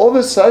Israel, all of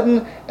a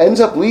sudden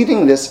ends up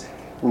leading this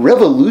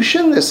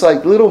revolution, this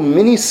like little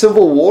mini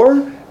civil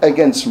war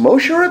against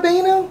Moshe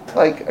Rabbeinu?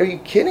 Like, are you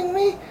kidding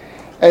me?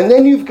 And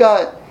then you've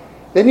got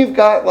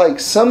like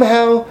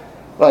somehow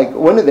like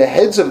one of the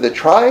heads of the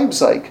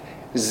tribes, like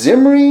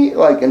Zimri,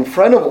 like in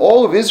front of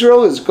all of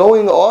Israel, is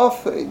going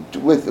off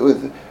with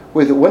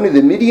one of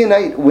the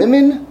Midianite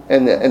women,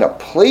 and a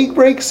plague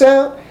breaks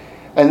out.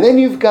 And then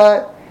you've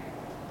got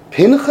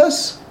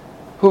Pinchas,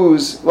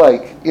 who's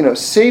like,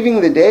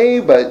 saving the day,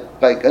 but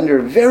like under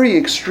very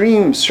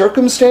extreme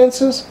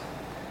circumstances.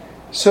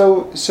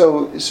 So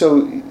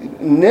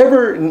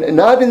never,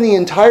 not in the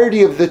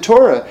entirety of the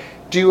Torah,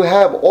 do you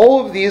have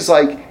all of these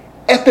like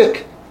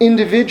epic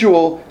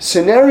individual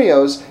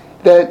scenarios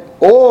that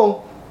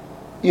all,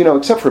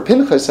 except for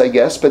Pinchas, I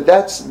guess, but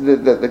that's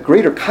the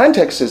greater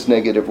context is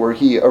negative where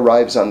he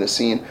arrives on the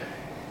scene.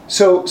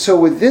 So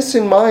with this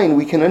in mind,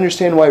 we can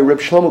understand why Reb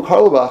Shlomo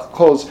Carlebach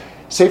calls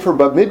Sefer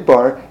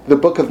Bamidbar the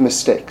book of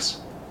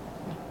mistakes,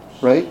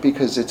 right?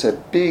 Because it's a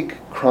big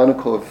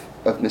chronicle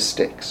of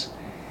mistakes.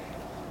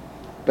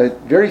 But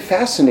very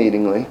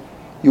fascinatingly,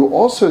 you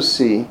also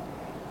see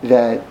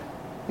that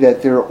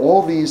there are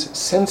all these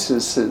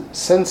senses,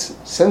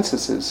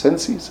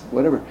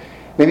 whatever.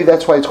 Maybe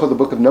that's why it's called the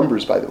Book of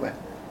Numbers, by the way,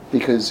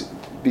 because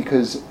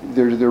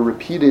there are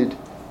repeated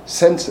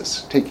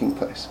census taking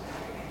place,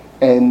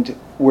 and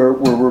where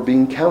we're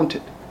being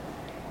counted.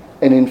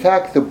 And in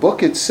fact, the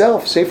book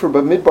itself, Sefer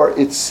Bamidbar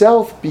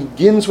itself,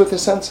 begins with a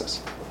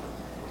census.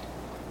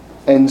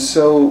 And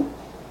so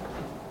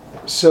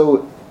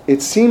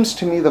it seems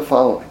to me the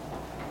following.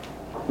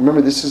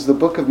 Remember, this is the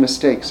book of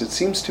mistakes. It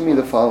seems to me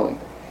the following.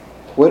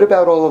 What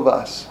about all of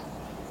us?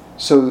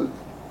 So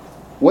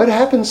what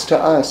happens to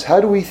us? How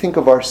do we think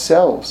of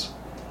ourselves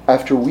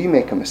after we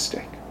make a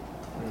mistake?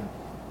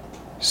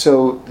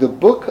 So the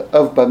book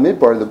of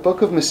Bamidbar, the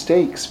book of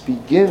mistakes,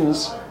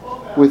 begins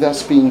with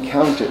us being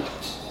counted.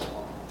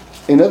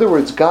 In other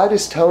words, God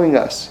is telling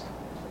us,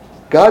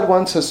 God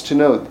wants us to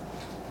know,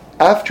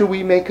 after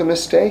we make a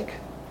mistake,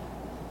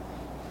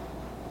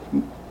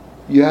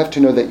 you have to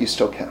know that you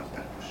still count.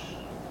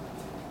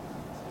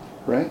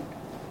 Right?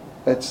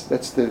 That's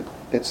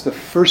the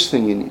first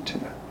thing you need to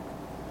know.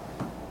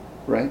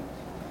 Right?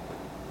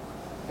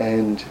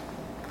 And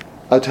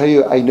I'll tell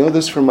you, I know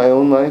this from my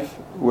own life,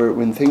 where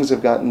when things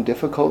have gotten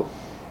difficult,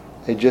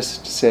 I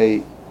just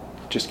say,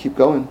 just keep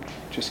going,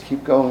 just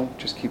keep going,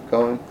 just keep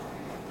going.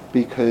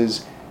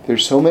 Because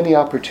there's so many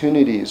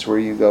opportunities where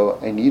you go,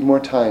 I need more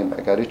time, I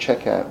got to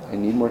check out. I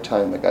need more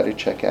time, I got to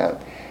check out.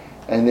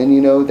 And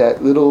then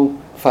that little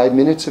 5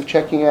 minutes of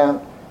checking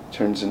out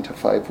turns into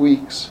 5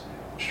 weeks,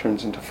 which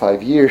turns into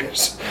 5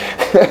 years.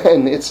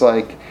 And it's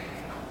like,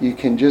 you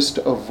can just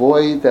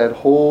avoid that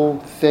whole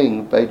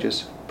thing by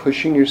just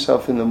pushing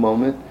yourself in the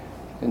moment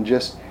and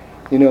just,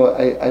 I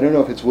don't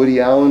know if it's Woody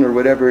Allen or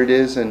whatever it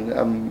is, and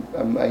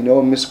I know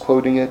I'm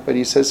misquoting it, but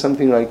he says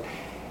something like,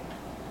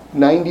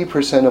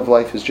 90% of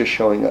life is just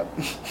showing up.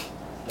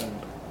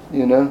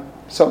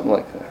 Something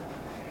like that.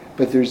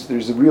 But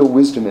there's a real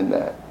wisdom in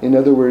that. In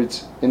other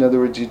words,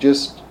 you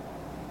just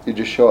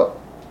show up.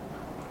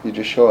 You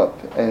just show up.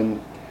 And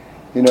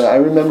I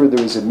remember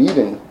there was a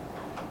meeting,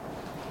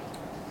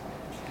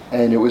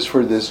 and it was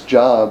for this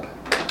job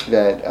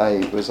that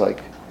I was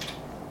like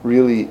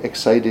really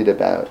excited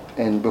about.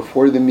 And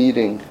before the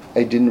meeting,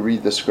 I didn't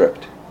read the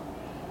script.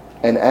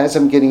 And as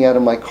I'm getting out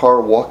of my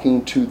car,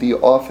 walking to the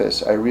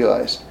office, I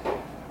realized,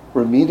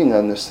 we're meeting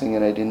on this thing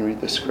and I didn't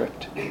read the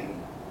script.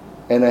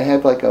 And I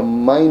had like a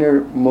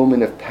minor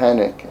moment of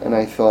panic, and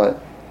I thought,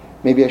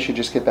 maybe I should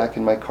just get back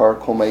in my car,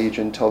 call my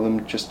agent, tell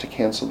them just to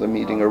cancel the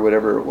meeting or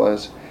whatever it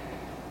was.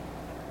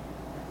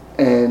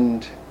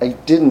 And I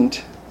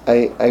didn't.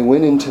 I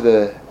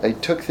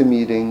took the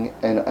meeting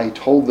and I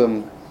told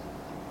them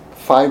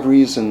 5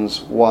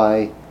 reasons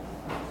why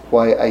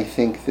I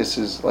think this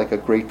is like a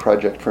great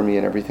project for me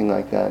and everything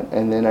like that.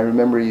 And then I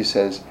remember he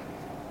says,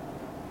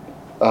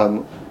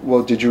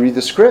 well, did you read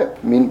the script?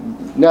 I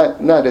mean,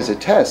 not as a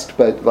test,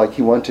 but like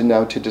he wanted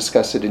now to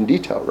discuss it in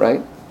detail,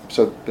 right?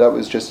 So that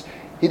was just,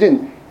 he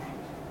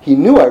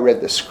knew I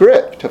read the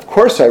script. Of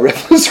course I read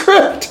the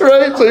script,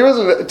 right? So he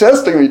wasn't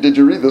testing me, did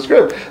you read the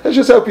script? That's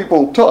just how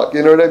people talk,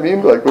 you know what I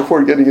mean? Like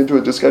before getting into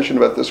a discussion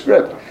about the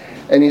script.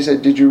 And he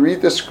said, did you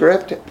read the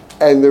script?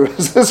 And there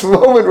was this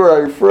moment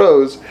where I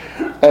froze,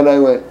 and I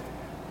went,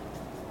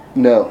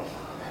 no.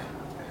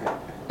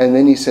 And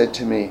then he said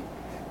to me,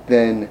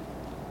 then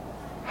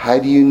how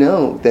do you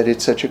know that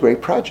it's such a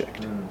great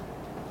project?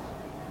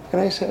 And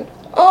I said,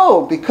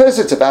 oh, because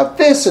it's about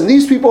this and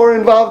these people are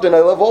involved and I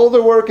love all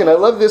their work and I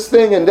love this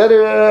thing and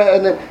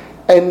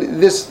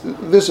and this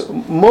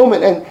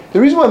moment. And the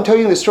reason why I'm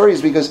telling you this story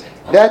is because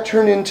that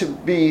turned into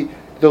be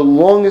the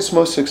longest,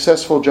 most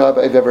successful job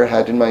I've ever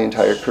had in my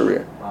entire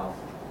career. Wow.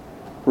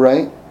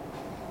 Right?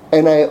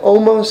 And I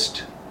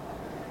almost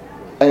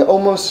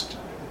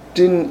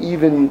didn't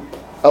even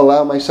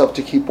allow myself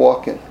to keep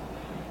walking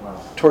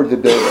toward the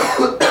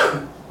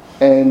building.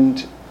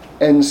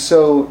 And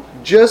so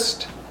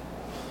just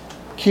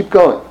keep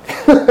going.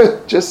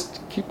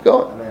 Just keep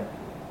going. Amen.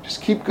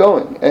 Just keep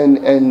going.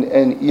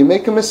 And you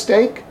make a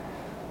mistake,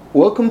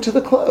 welcome to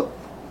the club.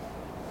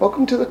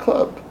 Welcome to the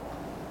club.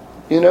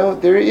 You know,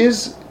 there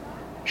is,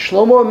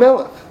 Shlomo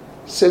HaMelech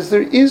says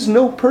there is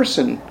no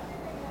person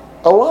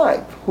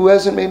alive who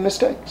hasn't made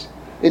mistakes.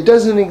 It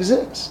doesn't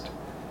exist.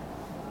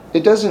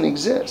 It doesn't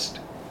exist.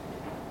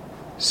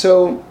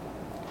 So,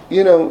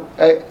 you know,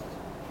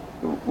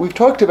 we've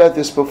talked about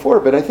this before,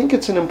 but I think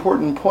it's an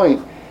important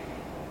point.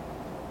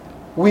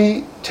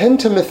 We tend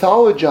to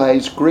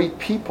mythologize great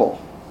people.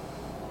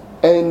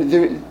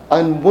 And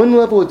on one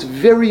level, it's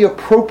very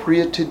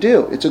appropriate to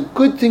do. It's a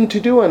good thing to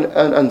do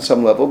on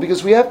some level,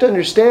 because we have to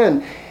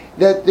understand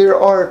that there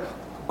are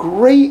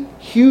great,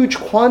 huge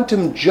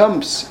quantum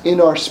jumps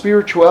in our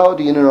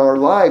spirituality and in our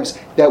lives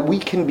that we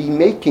can be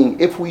making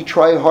if we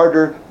try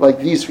harder like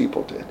these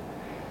people did.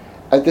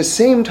 At the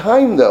same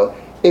time, though,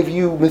 if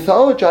you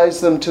mythologize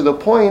them to the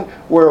point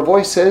where a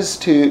voice says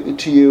to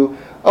you,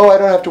 oh, I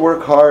don't have to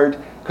work hard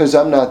because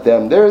I'm not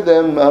them, they're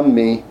them, I'm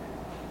me,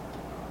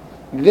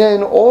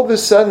 then all of a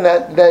sudden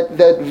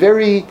that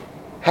very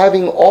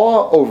having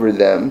awe over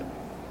them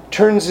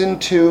turns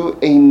into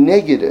a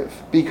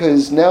negative,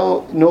 because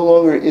now no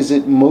longer is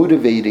it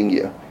motivating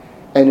you.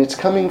 And it's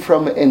coming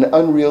from an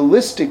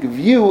unrealistic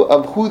view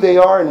of who they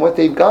are and what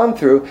they've gone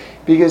through.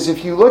 Because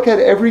if you look at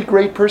every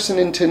great person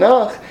in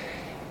Tanakh,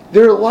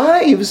 their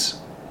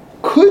lives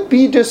could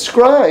be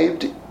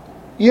described,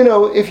 you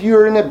know, if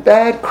you're in a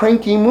bad,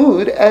 cranky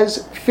mood,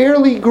 as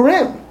fairly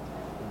grim.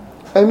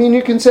 I mean,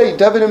 you can say,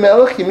 David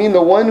HaMelech, you mean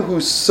the one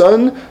whose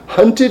son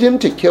hunted him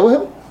to kill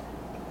him?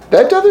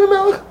 That David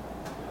HaMelech?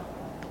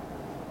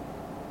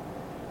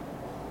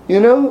 You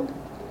know,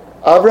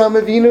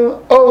 Avraham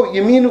Avinu, oh,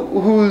 you mean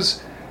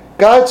whose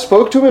God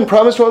spoke to him and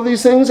promised all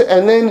these things,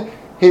 and then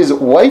his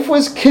wife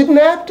was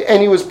kidnapped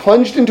and he was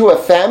plunged into a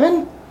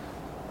famine?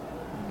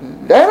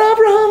 That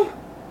Abraham?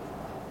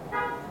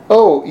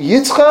 Oh,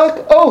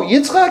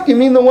 Yitzchak, you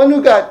mean the one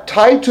who got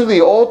tied to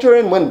the altar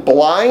and went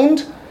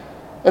blind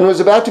and was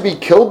about to be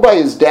killed by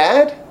his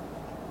dad?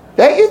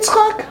 That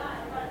Yitzchak?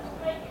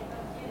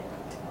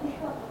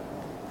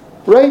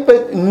 Right?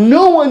 But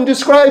no one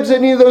describes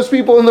any of those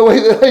people in the way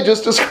that I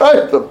just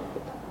described them.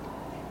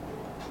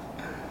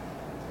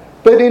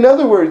 But in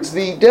other words,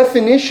 the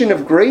definition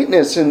of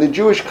greatness in the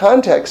Jewish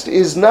context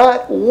is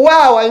not,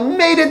 wow, I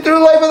made it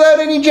through life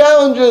without any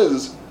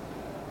challenges.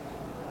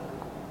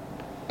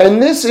 And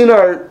this in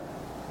our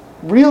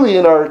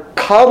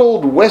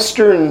coddled,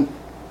 Western,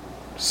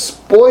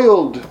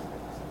 spoiled,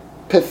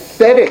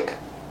 pathetic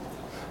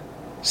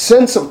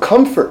sense of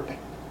comfort,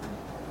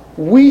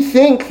 we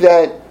think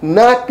that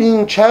not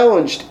being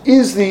challenged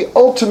is the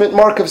ultimate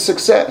mark of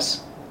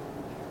success.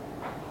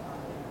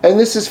 And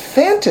this is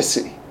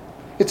fantasy.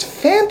 It's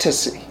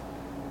fantasy.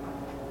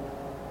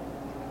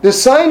 The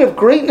sign of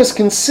greatness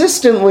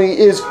consistently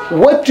is,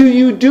 what do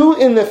you do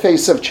in the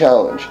face of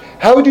challenge?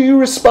 How do you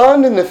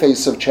respond in the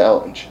face of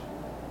challenge?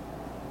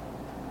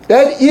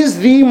 That is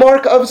the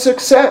mark of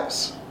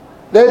success.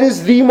 That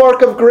is the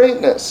mark of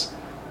greatness.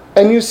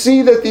 And you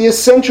see that the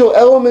essential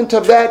element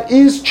of that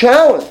is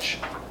challenge.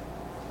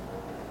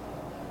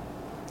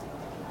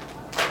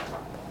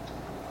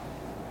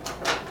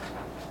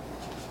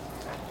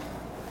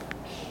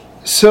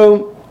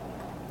 So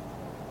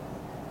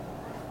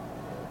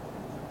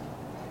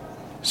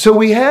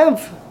we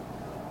have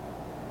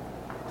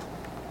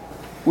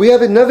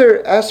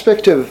another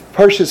aspect of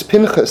Parshas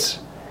Pinchas,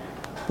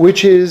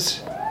 which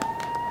is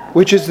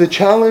the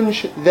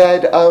challenge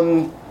that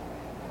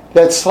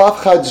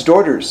Slavchad's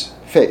daughters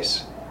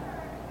face.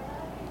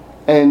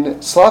 And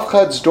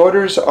Slavchad's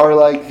daughters are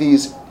like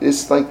this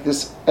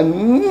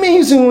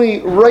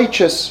amazingly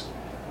righteous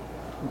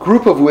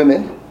group of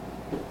women,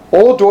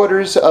 all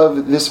daughters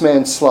of this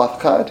man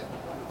Slavchad,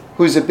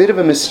 who's a bit of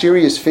a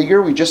mysterious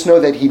figure. We just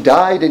know that he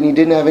died and he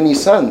didn't have any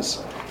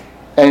sons.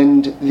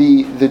 And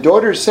the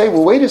daughters say,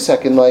 well, wait a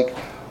second, like,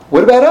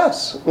 what about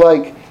us?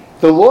 Like,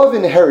 the law of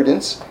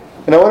inheritance,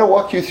 and I want to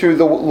walk you through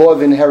the law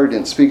of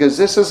inheritance, because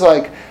this is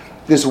like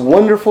this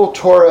wonderful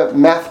Torah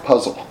math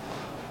puzzle,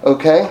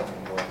 okay?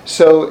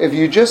 So if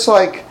you just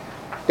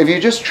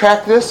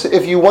track this,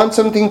 if you want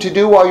something to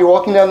do while you're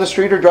walking down the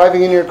street or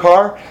driving in your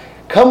car,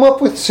 come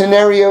up with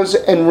scenarios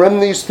and run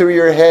these through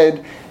your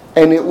head,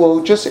 and it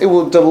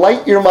will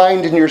delight your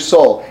mind and your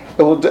soul.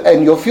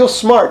 And you'll feel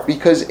smart,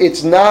 because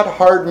it's not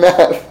hard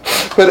math.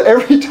 But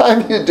every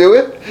time you do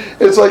it,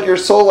 it's like your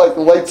soul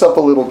lights up a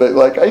little bit.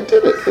 Like, I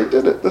did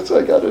it. That's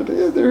what I got to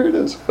do. There it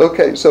is.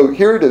 Okay, so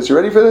here it is. You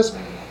ready for this?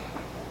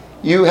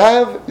 You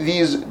have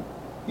these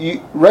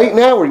right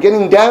now we're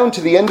getting down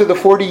to the end of the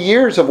 40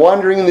 years of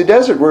wandering in the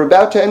desert. We're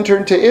about to enter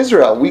into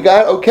Israel.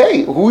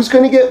 Who's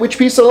going to get which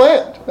piece of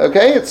land?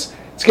 Okay, it's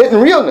getting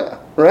real now,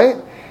 right?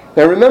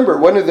 Now remember,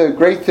 one of the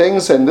great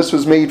things, and this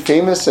was made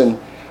famous, and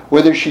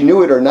whether she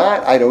knew it or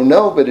not, I don't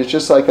know, but it's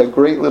just like a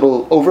great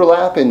little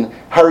overlap in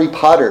Harry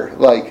Potter.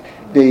 Like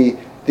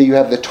you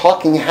have the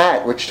talking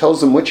hat, which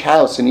tells them which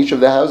house, and each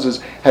of the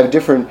houses have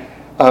different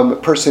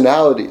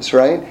personalities,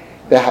 right?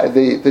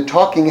 The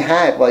talking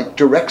hat like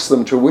directs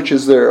them to which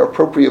is their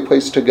appropriate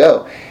place to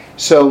go.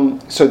 So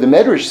the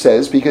Medrash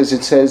says, because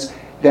it says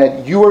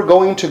that you are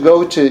going to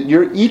go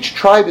to each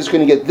tribe is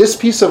going to get this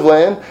piece of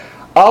land,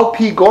 al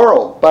pi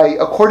gorel,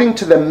 according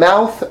to the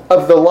mouth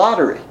of the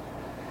lottery.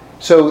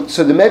 So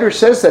the Medrash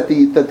says that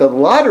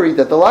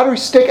the lottery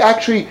stick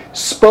actually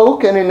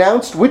spoke and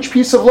announced which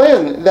piece of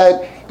land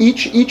that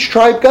each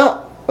tribe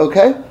got.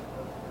 Okay.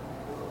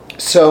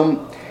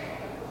 So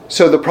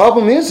the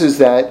problem is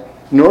that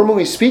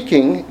normally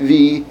speaking,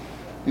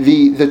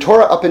 the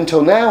Torah up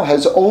until now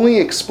has only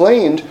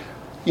explained,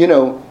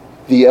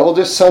 the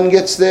eldest son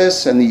gets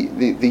this and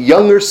the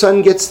younger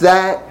son gets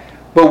that.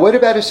 But what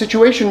about a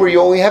situation where you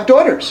only have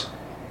daughters?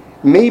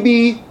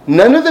 Maybe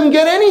none of them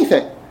get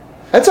anything.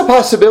 That's a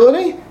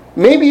possibility.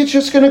 Maybe it's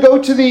just going to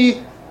go to the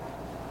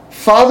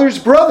father's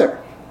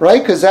brother,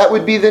 right? Because that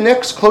would be the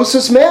next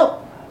closest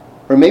male.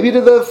 Or maybe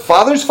to the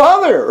father's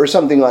father or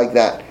something like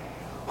that.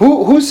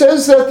 Who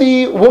says that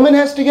the woman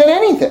has to get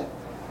anything?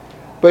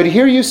 But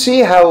here you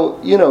see how,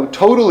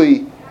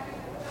 totally,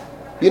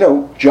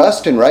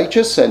 just and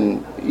righteous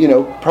and,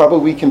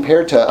 probably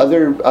compared to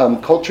other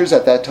cultures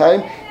at that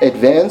time,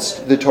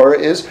 advanced the Torah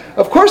is.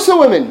 Of course the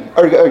women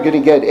are going to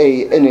get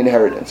an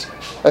inheritance.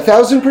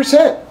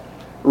 1,000%,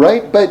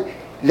 right? But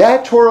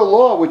that Torah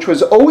law, which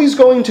was always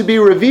going to be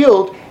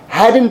revealed,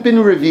 hadn't been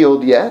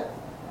revealed yet.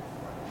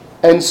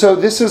 And so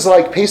this is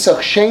like Pesach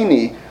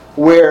Sheni,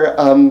 where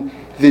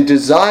the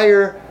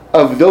desire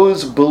of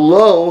those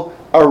below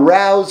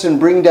arouse and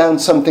bring down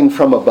something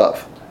from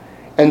above.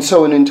 And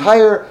so an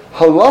entire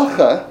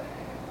halacha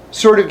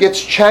sort of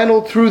gets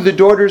channeled through the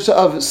daughters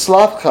of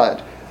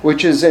Slavchad,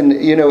 which is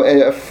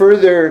a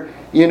further,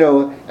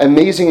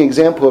 amazing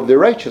example of their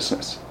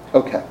righteousness.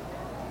 Okay.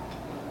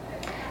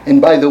 And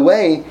by the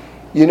way,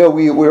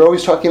 we're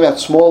always talking about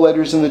small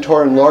letters in the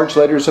Torah and large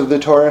letters of the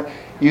Torah.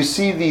 You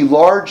see the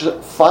large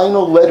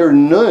final letter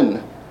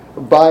Nun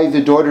by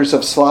the daughters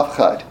of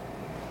Slavchad.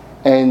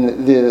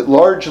 And the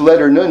large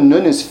letter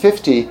Nun is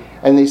 50,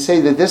 and they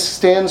say that this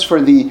stands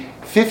for the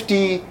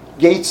 50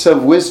 gates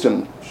of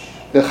wisdom,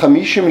 the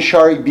Chamishim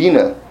Shari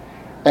Bina,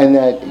 and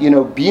that,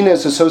 Bina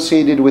is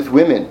associated with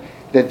women,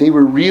 that they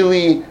were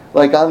really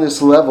like on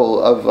this level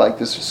of like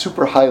this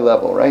super high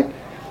level, right?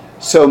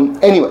 So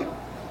anyway,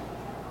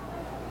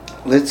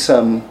 let's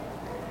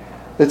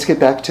get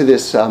back to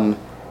this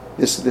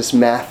this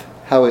math,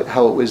 how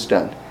it was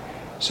done.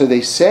 So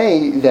they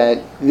say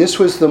that this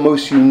was the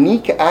most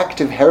unique act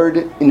of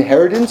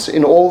inheritance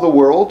in all the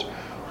world,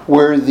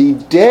 where the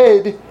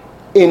dead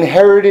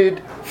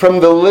inherited from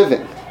the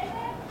living.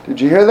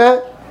 Did you hear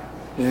that?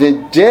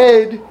 The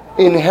dead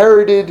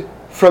inherited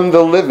from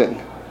the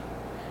living.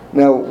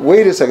 Now,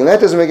 wait a second, that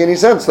doesn't make any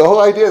sense. The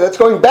whole idea, that's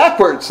going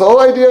backwards. The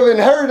whole idea of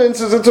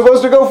inheritance is it's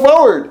supposed to go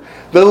forward.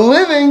 The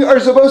living are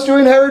supposed to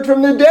inherit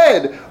from the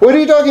dead. What are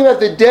you talking about?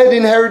 The dead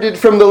inherited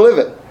from the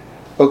living.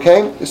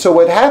 Okay, so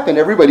what happened,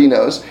 everybody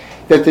knows,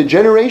 that the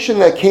generation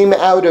that came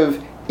out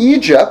of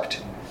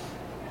Egypt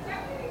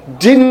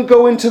didn't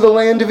go into the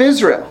land of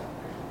Israel.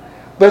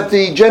 But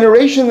the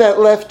generation that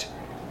left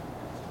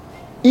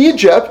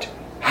Egypt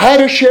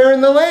had a share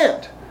in the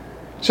land.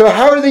 So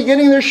how are they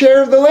getting their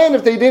share of the land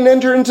if they didn't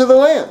enter into the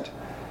land?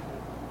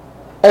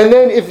 And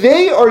then if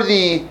they are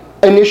the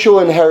initial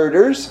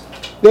inheritors,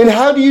 then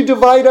how do you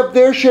divide up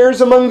their shares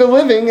among the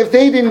living if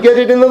they didn't get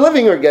it and the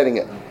living are getting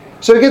it?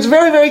 So it gets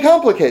very, very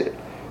complicated.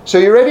 So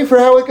you ready for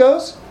how it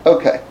goes?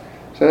 Okay.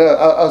 So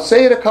I'll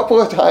say it a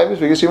couple of times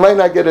because you might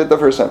not get it the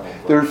first time.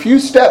 There are a few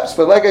steps,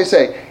 but like I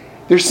say,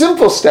 they're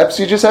simple steps.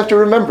 You just have to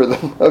remember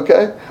them.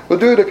 Okay? We'll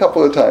do it a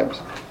couple of times.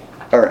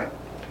 All right.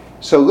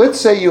 So let's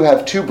say you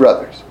have two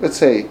brothers. Let's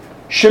say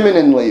Shimon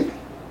and Levi.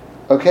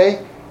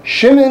 Okay?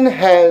 Shimon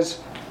has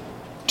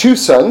 2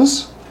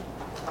 sons.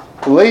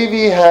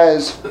 Levi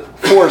has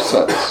 4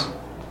 sons.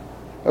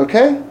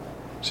 Okay?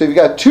 So you've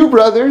got 2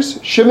 brothers,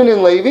 Shimon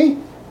and Levi,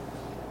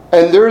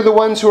 and they're the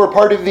ones who are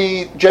part of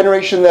the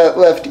generation that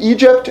left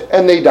Egypt,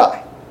 and they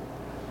die.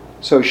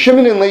 So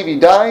Shimon and Levi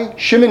die.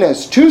 Shimon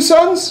has 2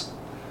 sons.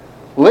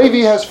 Levi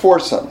has 4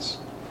 sons.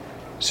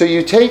 So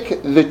you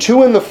take the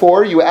 2 and the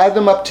 4, you add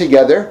them up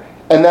together,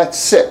 and that's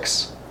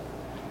 6.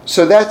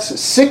 So that's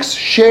 6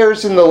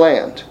 shares in the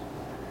land.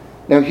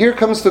 Now here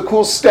comes the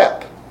cool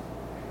step.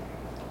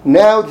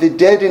 Now the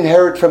dead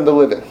inherit from the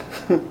living.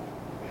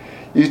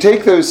 You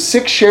take those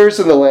 6 shares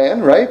in the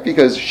land, right?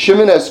 Because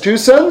Shimon has 2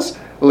 sons,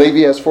 Levi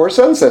has 4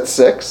 sons, that's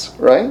 6,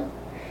 right?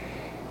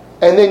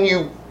 And then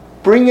you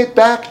bring it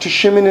back to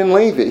Shimon and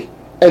Levi,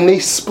 and they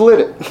split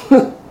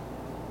it.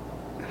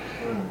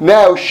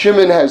 Now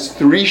Shimon has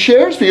 3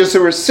 shares, because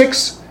there were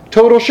 6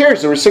 total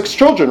shares. There were 6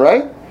 children,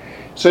 right?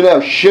 So now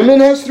Shimon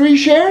has 3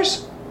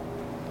 shares,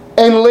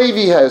 and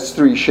Levi has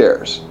 3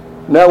 shares.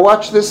 Now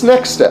watch this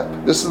next step.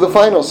 This is the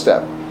final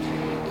step.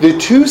 The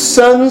 2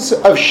 sons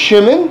of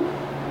Shimon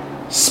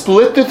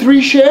split the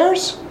 3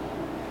 shares,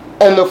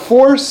 and the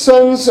 4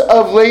 sons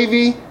of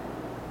Levi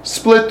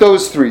split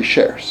those 3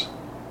 shares.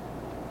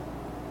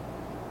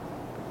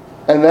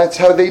 And that's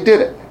how they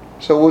did it.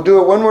 So we'll do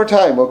it one more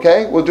time,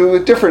 okay? We'll do it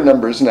with different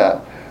numbers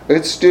now.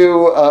 Let's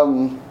do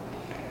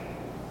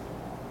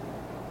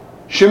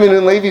Shimon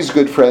and Levi's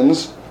good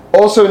friends,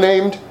 also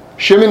named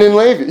Shimon and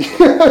Levi.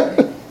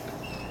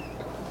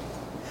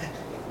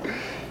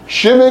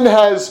 Shimon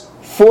has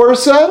 4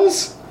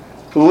 sons.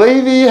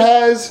 Levi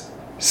has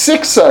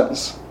 6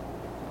 sons.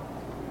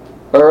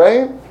 All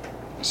right?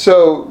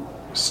 So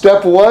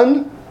step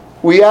 1,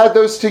 we add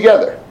those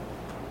together.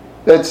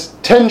 That's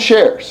 10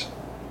 shares.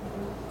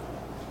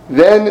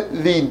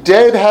 Then the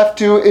dead have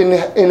to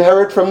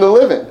inherit from the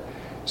living.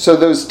 So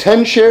those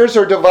 10 shares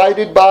are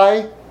divided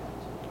by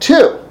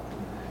 2.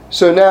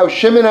 So now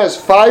Shimon has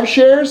 5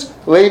 shares,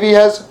 Levi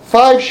has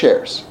 5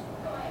 shares.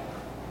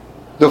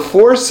 The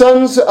 4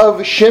 sons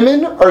of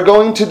Shimon are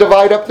going to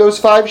divide up those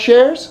 5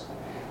 shares,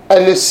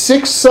 and the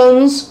 6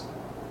 sons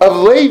of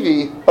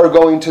Levi are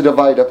going to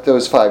divide up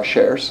those 5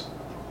 shares.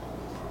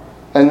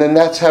 And then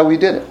that's how we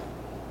did it.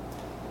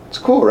 It's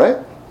cool, right?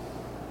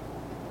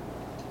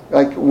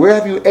 Like, where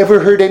have you ever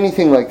heard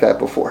anything like that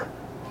before?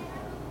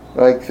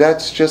 Like,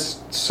 that's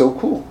just so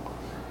cool.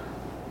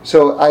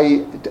 So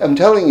I'm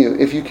telling you,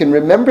 if you can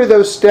remember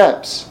those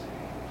steps,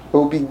 it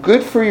will be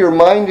good for your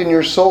mind and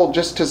your soul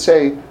just to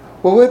say,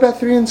 well, what about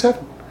 3 and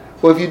 7?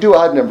 Well, if you do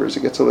odd numbers,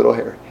 it gets a little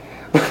hairy.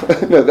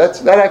 No,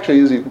 that actually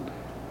is even.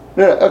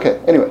 No, okay,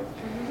 anyway.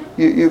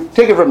 You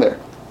take it from there.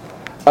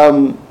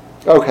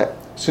 Okay,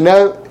 so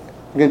now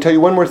I'm going to tell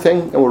you one more thing,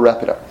 and we'll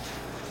wrap it up.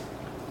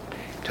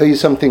 Tell you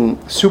something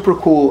super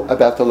cool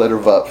about the letter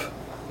Vav.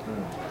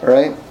 All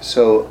right,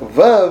 so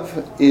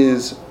Vav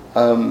is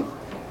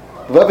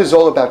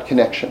all about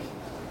connection,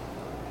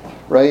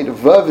 right?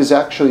 Vav is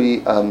actually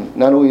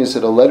not only is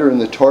it a letter in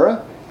the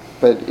Torah,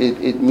 but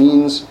it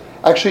means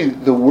actually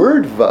the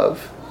word Vav,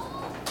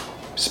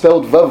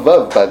 spelled Vav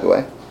Vav by the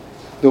way.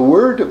 The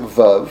word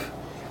Vav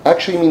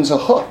actually means a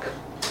hook,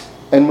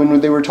 and when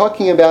they were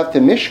talking about the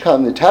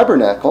Mishkan, the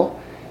tabernacle,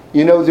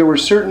 you know, there were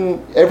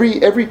certain, every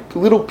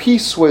little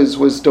piece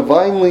was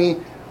divinely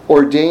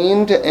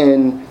ordained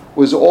and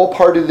was all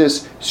part of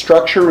this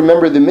structure.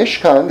 Remember, the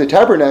Mishkan, the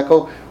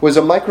tabernacle, was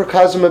a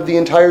microcosm of the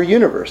entire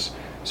universe.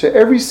 So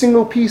every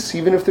single piece,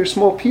 even if they're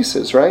small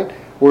pieces, right,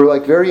 were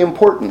like very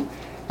important.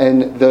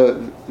 And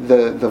the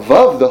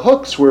Vav, the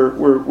hooks,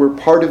 were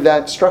part of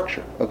that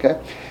structure,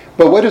 okay?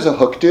 But what does a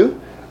hook do?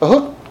 A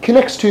hook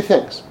connects 2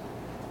 things.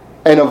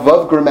 And a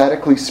Vav,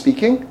 grammatically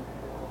speaking,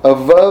 a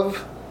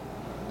Vav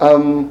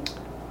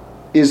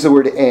is the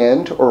word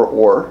and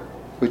or,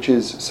 which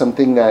is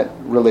something that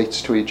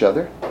relates to each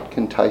other,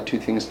 can tie 2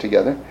 things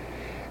together.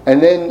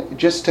 And then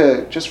just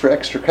for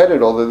extra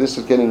credit, although this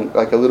is getting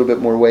like a little bit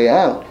more way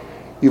out,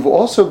 you've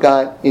also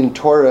got in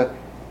Torah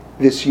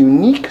this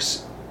unique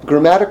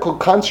grammatical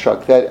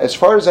construct that, as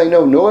far as I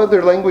know, no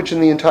other language in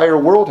the entire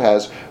world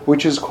has,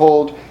 which is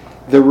called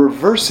the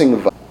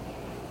reversing Vav.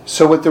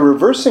 So what the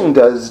reversing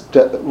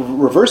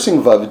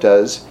Vav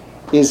does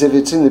is if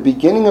it's in the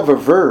beginning of a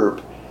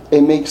verb,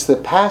 it makes the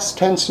past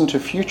tense into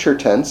future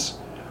tense,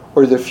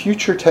 or the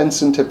future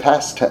tense into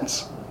past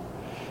tense.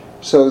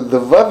 So the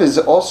Vav is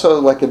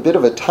also like a bit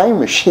of a time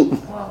machine,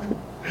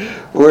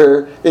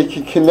 where it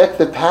can connect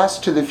the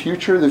past to the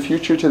future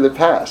to the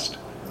past.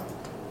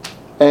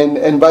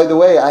 And by the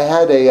way, I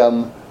had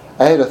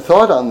a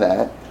thought on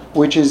that,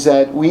 which is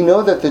that we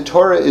know that the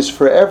Torah is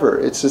forever.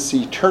 It's this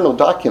eternal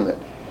document.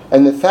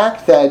 And the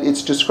fact that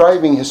it's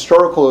describing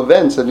historical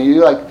events, I mean,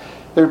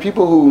 there are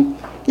people who,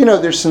 you know,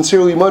 they're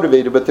sincerely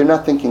motivated, but they're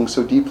not thinking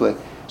so deeply.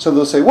 So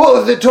they'll say,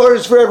 well, the Torah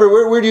is forever.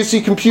 Where do you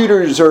see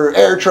computers or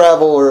air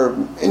travel or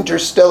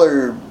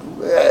interstellar?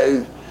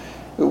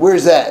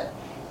 Where's that?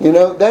 You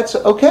know, that's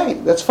okay.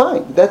 That's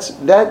fine.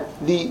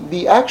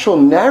 The actual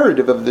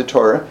narrative of the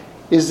Torah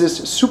is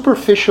this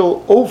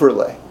superficial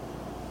overlay.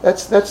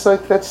 That's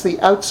the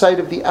outside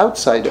of the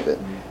outside of it.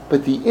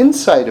 But the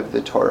inside of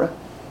the Torah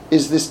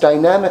is this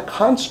dynamic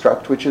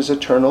construct which is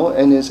eternal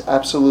and is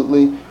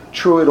absolutely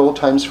true at all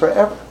times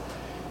forever.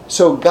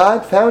 So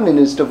God found in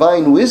His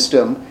divine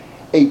wisdom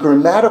a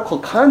grammatical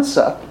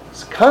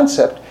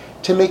concept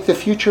to make the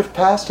future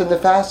past and the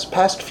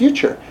past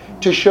future,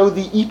 to show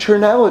the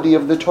eternality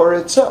of the Torah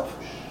itself.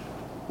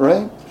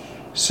 Right?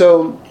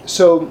 So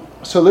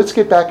let's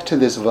get back to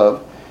this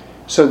Vav.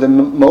 So the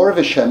Maor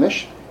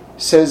V'Shemesh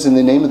says in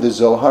the name of the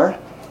Zohar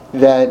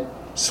that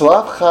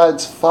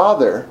Slavchad's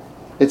father,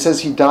 it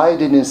says he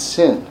died in his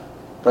sin.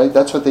 Right?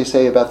 That's what they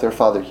say about their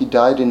father. He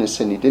died in his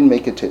sin. He didn't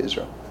make it to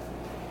Israel.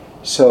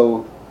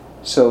 So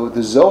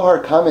the Zohar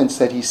comments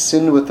that he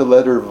sinned with the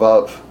letter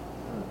Vav,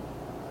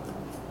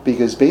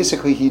 because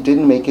basically he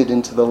didn't make it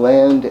into the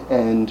land,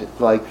 and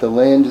like the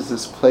land is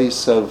this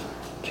place of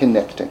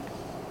connecting.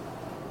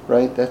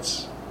 Right?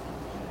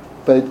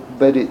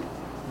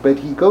 but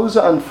he goes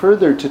on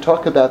further to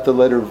talk about the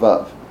letter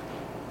Vav,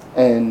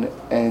 and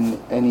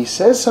he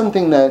says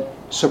something that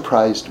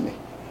surprised me,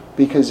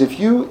 because if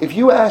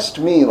you asked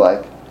me,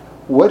 like,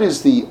 what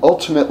is the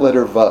ultimate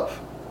letter Vav,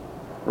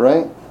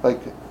 right? Like,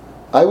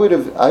 I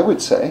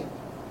would say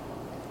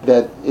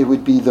that it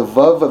would be the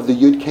Vav of the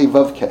Yud K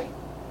Vav K.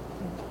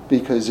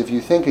 Because if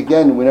you think,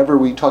 again, whenever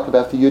we talk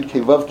about the Yud K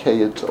Vav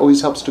K, it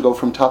always helps to go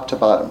from top to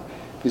bottom,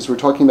 because we're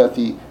talking about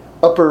the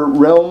upper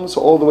realms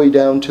all the way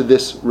down to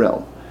this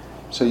realm.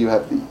 So you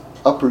have the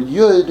upper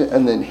Yud,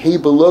 and then Hey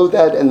below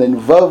that, and then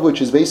Vav,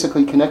 which is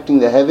basically connecting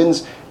the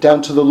heavens,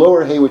 down to the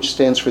lower Hey, which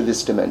stands for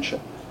this dimension.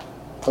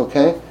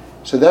 Okay?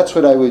 So that's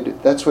what I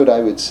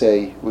would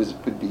say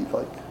would be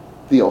like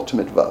the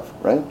ultimate Vav,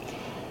 right?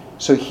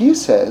 So he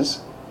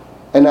says,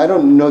 and I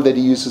don't know that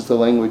he uses the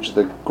language,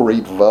 the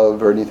great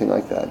Vav or anything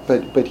like that,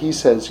 but he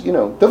says, the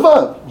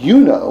Vav,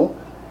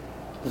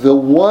 the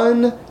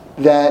one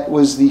that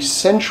was the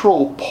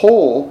central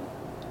pole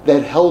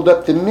that held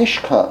up the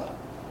Mishkan.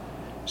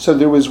 So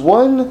there was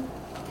one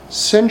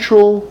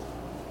central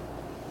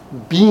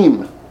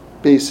beam,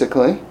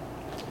 basically,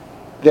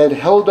 that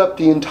held up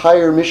the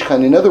entire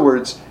Mishkan. In other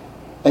words,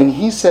 and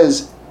he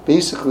says,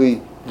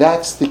 basically,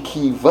 that's the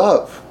key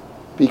Vav.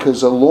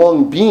 Because a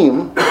long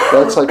beam,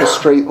 that's like a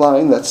straight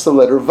line, that's the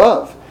letter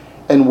Vav.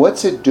 And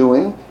what's it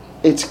doing?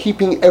 It's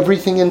keeping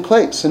everything in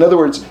place. In other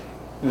words,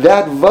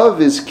 that Vav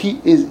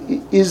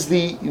is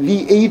the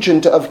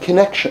agent of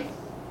connection.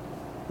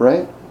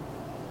 Right?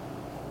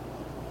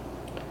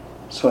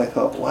 So I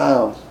thought,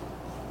 wow.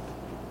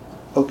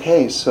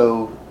 Okay,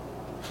 so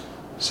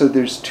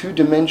there's two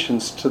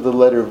dimensions to the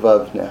letter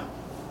Vav now.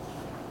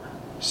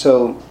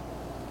 So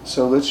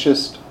let's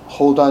just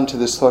hold on to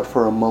this thought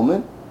for a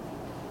moment,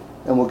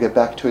 and we'll get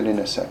back to it in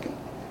a second.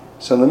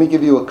 So let me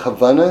give you a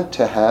kavana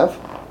to have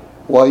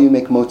while you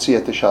make motzi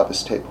at the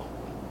Shabbos table.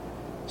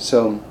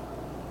 So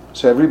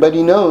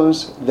everybody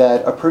knows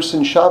that a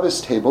person's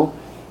Shabbos table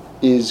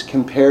is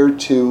compared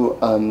to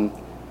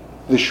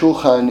the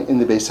shulchan in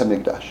the Beis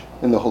Hamikdash,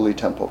 in the Holy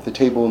Temple, the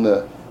table in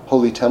the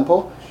Holy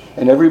Temple.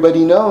 And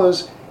everybody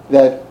knows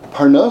that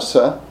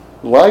parnosa,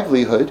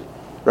 livelihood,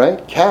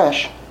 right,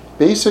 cash,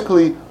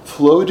 basically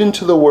flowed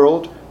into the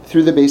world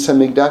through the Beis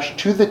Hamikdash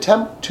to the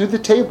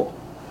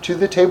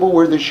table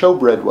where the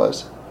showbread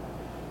was,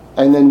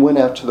 and then went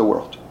out to the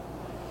world.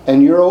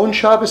 And your own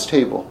Shabbos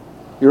table,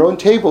 your own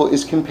table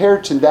is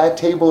compared to that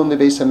table in the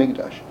Beis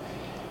Hamikdash.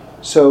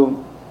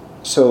 So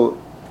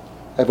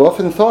I've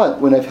often thought,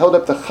 when I've held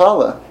up the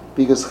challah,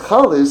 because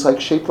challah is like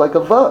shaped like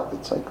a vav,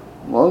 it's like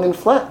long and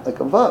flat,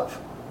 like a vav,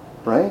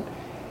 right?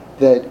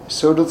 That,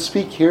 so to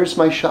speak, here's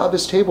my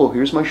Shabbos table,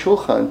 here's my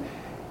shulchan,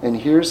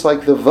 and here's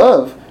like the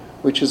vav,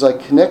 which is like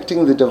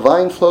connecting the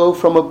divine flow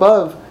from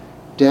above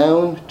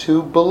down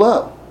to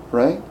below,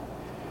 right?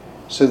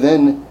 So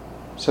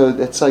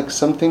that's like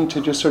something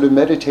to just sort of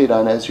meditate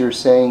on as you're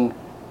saying,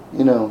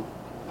 Hamotzi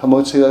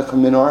Lecha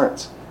min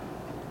haaretz.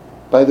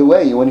 By the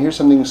way, you want to hear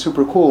something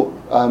super cool?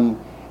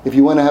 If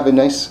you want to have a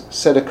nice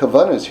set of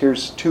kavanas,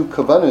 here's 2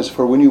 kavanas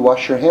for when you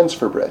wash your hands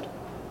for bread,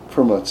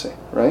 for motzi,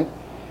 right?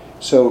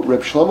 So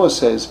Reb Shlomo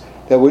says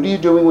that what are you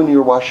doing when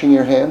you're washing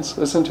your hands?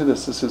 Listen to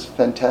this. This is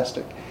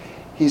fantastic.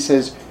 He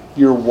says,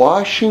 you're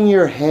washing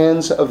your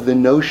hands of the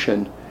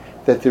notion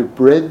that the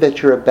bread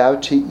that you're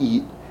about to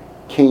eat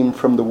came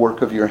from the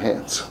work of your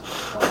hands.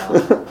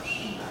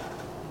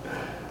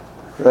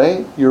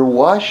 Right? You're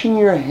washing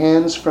your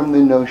hands from the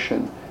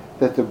notion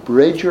that the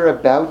bread you're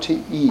about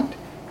to eat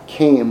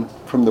came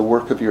from the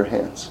work of your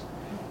hands.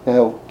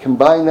 Now,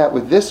 combine that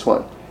with this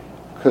one,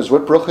 because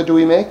what bracha do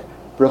we make?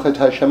 Bracha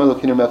Hashem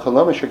Elokeinu melech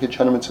haolam asher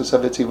kitshanu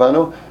mitzvosav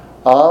v'tzivanu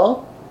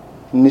al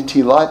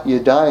nitilat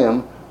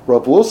yadayim.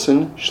 Rav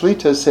Wilson,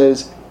 Shlita,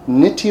 says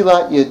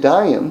nitilat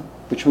yadayim,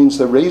 which means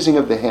the raising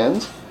of the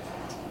hands.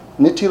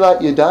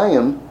 Nitilat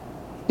yadayim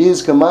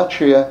is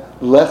gematria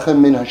lechem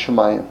min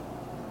hashamayim,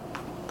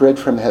 bread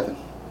from heaven,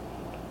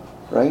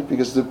 right?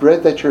 Because the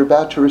bread that you're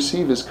about to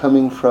receive is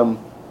coming from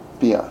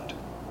beyond,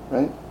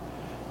 right?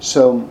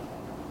 So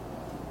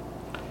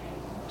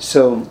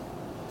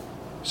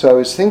I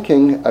was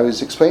thinking, I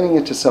was explaining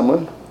it to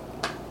someone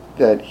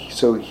that,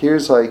 so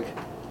here's like,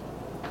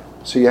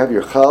 so you have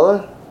your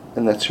challah,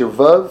 and that's your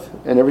vav,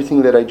 and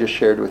everything that I just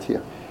shared with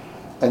you.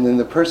 And then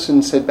the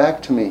person said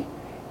back to me,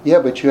 yeah,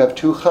 but you have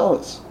 2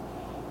 challahs.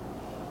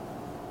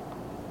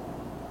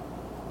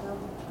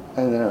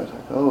 And then I was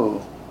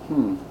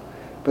like,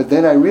 But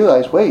then I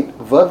realized, wait,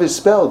 vav is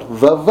spelled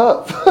vav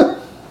vav.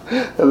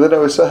 And then I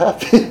was so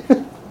happy.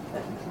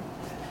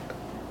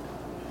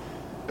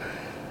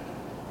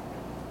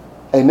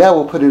 And now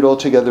we'll put it all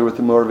together with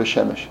the Mor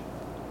V'Shemesh.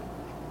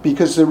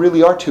 Because there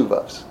really are 2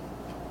 vavs.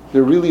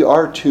 There really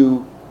are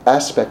 2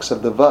 aspects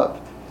of the vav.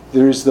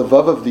 There is the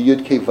vav of the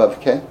Yud K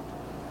Vav K,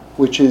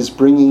 which is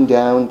bringing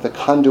down the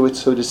conduit,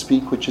 so to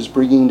speak, which is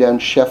bringing down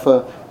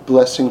Shefa,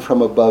 blessing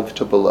from above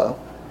to below.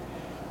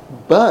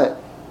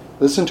 But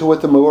listen to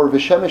what the Mor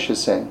V'Shemesh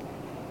is saying.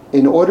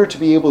 In order to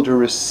be able to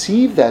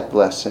receive that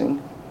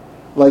blessing,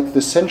 like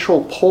the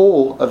central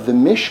pole of the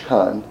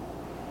Mishkan,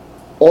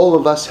 all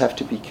of us have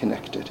to be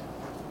connected.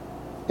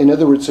 In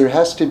other words, there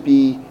has to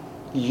be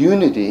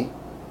unity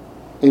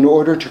in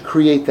order to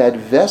create that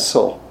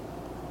vessel.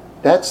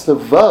 That's the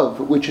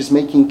Vav, which is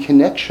making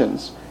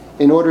connections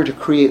in order to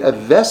create a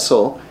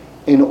vessel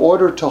in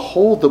order to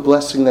hold the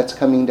blessing that's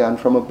coming down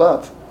from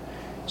above.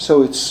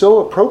 So it's so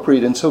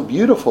appropriate and so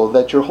beautiful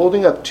that you're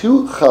holding up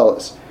two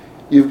chalas.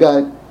 You've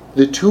got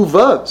the two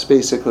Vavs,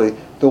 basically.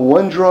 The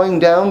one drawing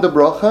down the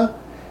bracha,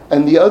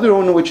 and the other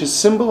one which is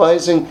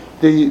symbolizing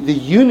the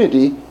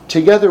unity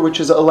together, which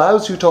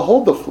allows you to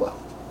hold the flow.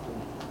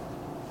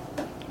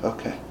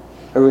 Okay.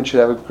 Everyone should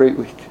have a great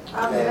week.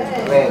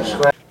 Amen.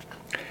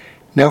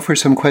 Now for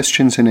some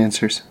questions and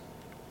answers.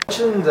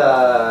 You mentioned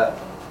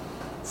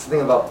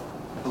something about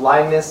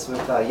blindness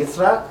with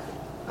Yitzhak.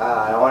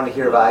 I wanted to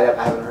hear about it.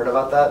 I haven't heard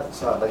about that,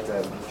 so I'd like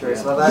to be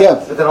curious about that. Yeah.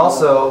 But then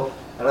also,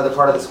 another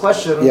part of this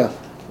question, Yeah.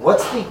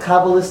 what's the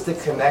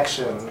Kabbalistic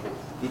connection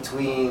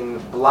between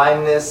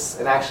blindness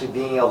and actually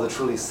being able to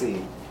truly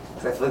see?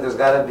 Because I feel like there's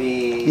got to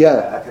be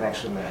a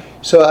connection there.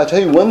 So I'll tell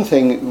you one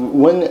thing,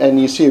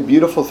 and you see a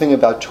beautiful thing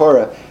about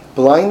Torah.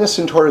 Blindness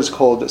in Torah is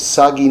called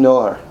Sagi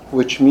Noar,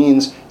 which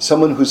means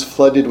someone who's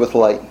flooded with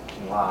light.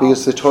 Wow.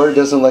 Because the Torah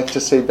doesn't like to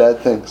say bad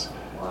things,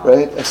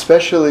 right?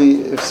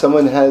 Especially if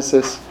someone has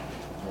this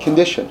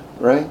condition,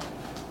 right?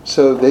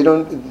 So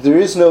there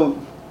is no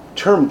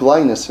term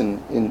blindness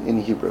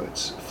in Hebrew,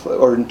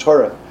 or in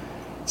Torah.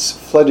 It's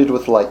flooded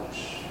with light.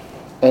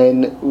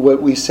 And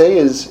what we say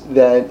is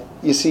that,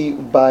 you see,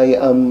 by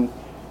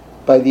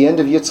the end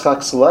of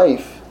Yitzchak's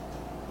life,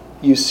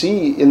 you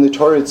see in the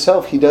Torah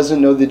itself, he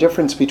doesn't know the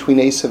difference between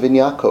Esav and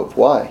Yaakov.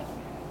 Why?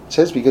 It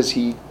says because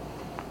he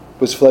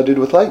was flooded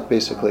with light,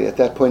 basically, at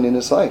that point in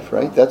his life,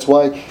 right? That's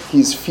why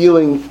he's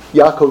feeling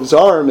Yaakov's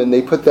arm, and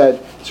they put that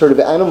sort of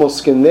animal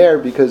skin there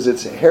because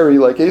it's hairy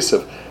like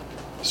Esav.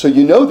 So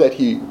you know that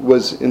he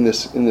was in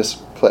this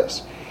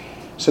place.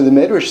 So the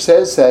Medrash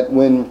says that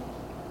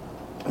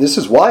this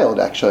is wild,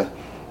 actually,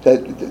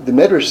 that the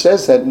Medrash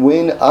says that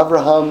when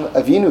Avraham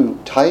Avinu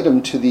tied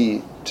him to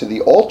the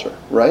altar,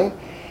 right,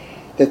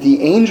 that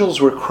the angels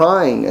were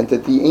crying and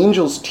that the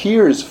angels'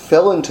 tears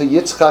fell into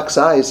Yitzchak's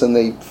eyes and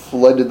they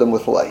flooded them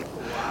with light.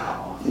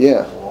 Wow.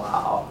 Yeah.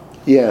 Wow.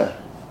 Yeah.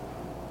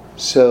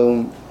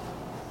 So,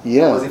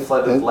 yeah. Was he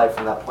flooded with light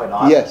from that point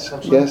on? Yes. Yeah.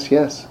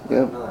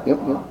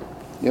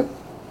 Yep. You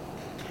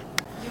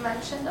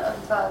mentioned a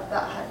Vav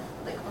that had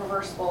like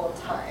reversible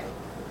time.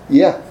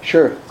 Yeah,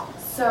 sure.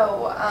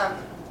 So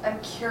I'm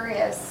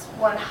curious,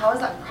 one, how is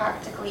that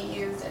practically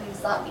used, and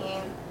does that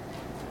mean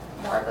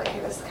more of like, okay,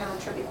 this is kind of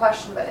a tricky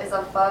question, but is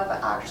a Vav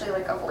actually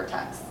like a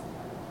vortex,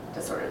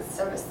 to sort of,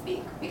 so to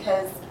speak?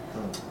 Because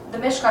the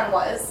Mishkan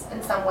was,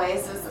 in some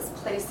ways, it was this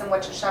place in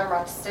which Hashem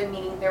rested,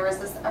 meaning there was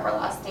this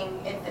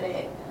everlasting,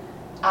 infinite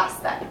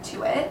aspect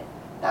to it,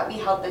 that we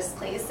held this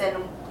place,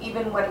 and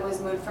even when it was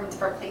moved from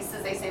different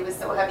places, they say it was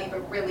so heavy,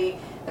 but really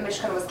the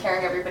Mishkan was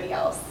carrying everybody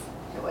else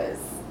who was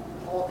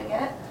holding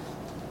it.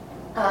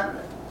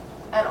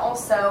 And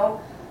also,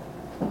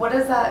 what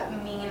does that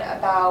mean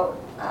about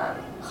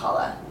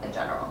challah in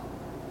general?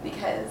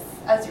 Because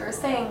as you were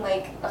saying,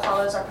 like the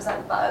challahs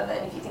represent Vav,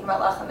 and if you think about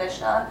Lach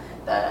HaMishnah,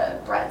 the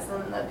breads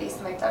in the Beis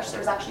Hamikdash,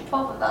 there's actually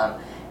 12 of them,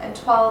 and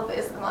 12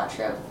 is the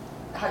gematria of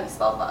how you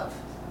spell Vav.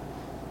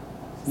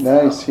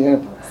 Nice, yeah.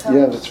 So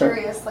Yeah, I'm that's right.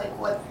 curious, like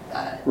what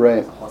that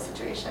Right. whole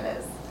situation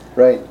is.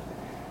 Right.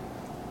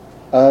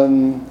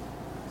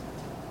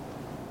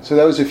 So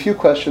that was a few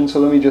questions, so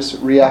let me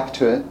just react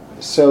to it.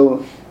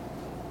 So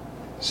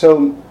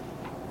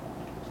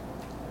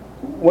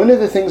one of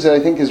the things that I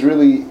think is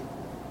really,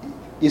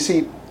 you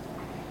see,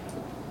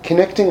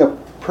 connecting a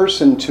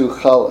person to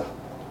challah,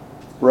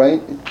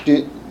 right?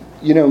 Let's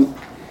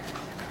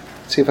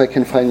see if I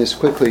can find this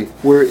quickly.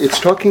 Where it's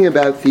talking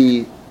about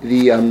the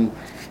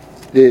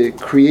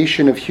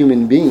creation of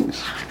human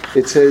beings.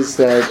 It says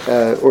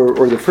that,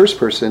 or the first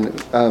person,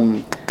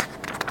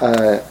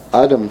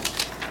 Adam,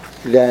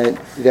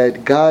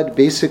 that God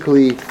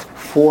basically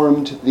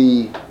formed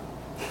the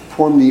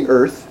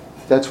earth.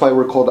 That's why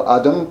we're called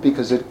Adam,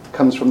 because it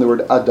comes from the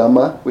word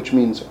Adama, which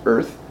means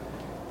earth,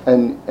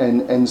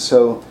 and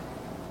so,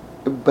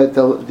 but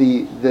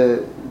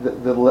the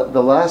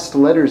last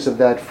letters of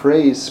that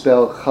phrase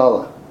spell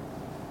challah.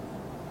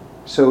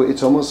 So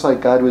it's almost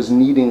like God was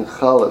kneading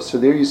challah. So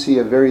there you see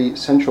a very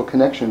central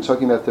connection,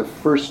 talking about the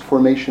first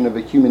formation of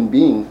a human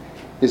being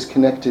is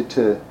connected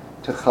to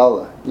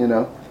challah,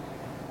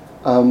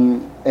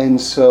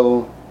 and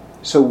so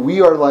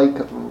we are like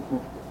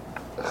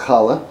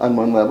challah on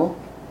one level,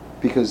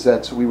 because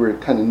we were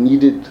kind of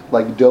kneaded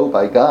like dough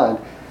by God,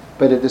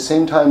 but at the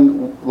same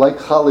time, like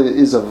challah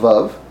is a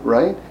vav,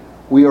 right?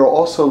 We are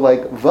also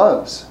like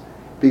vavs,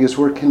 because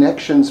we're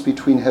connections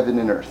between heaven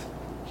and earth,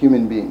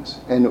 human beings.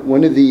 And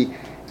one of the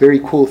very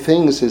cool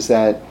things is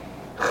that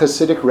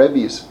Hasidic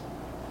Rebbes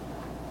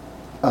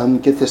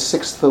get the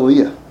sixth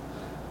aliyah.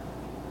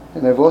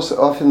 And I've also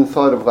often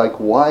thought of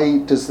why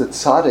does the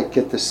tzaddik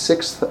get the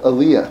sixth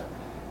aliyah?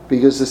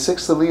 Because the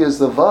sixth aliyah is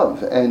the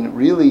vav, and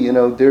really,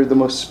 they're the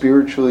most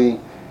spiritually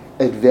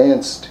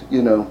advanced,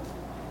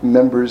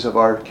 members of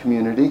our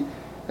community.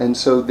 And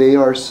so they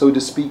are, so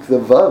to speak, the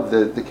vav,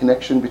 the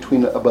connection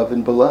between above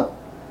and below,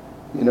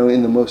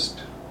 in the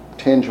most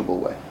tangible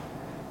way.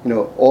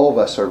 All of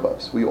us are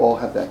vavs. We all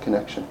have that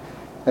connection.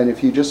 And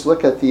if you just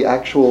look at the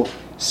actual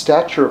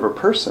stature of a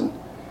person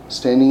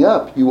standing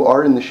up, you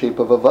are in the shape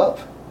of a vav.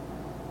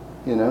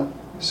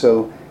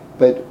 So,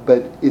 but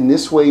in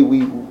this way,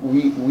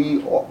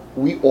 we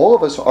all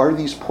of us are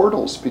these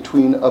portals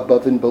between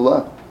above and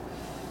below.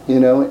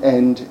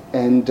 And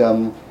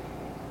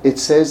it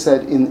says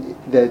that in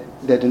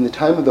the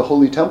time of the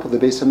Holy Temple, the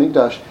Beis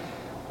Hamikdash,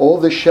 all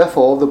the shefa,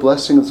 all the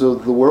blessings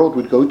of the world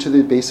would go to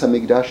the Beis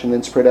Hamikdash and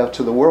then spread out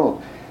to the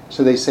world.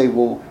 So they say,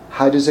 well,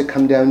 how does it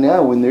come down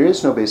now when there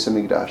is no Beis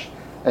Hamikdash?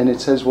 And it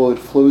says, well, it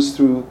flows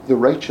through the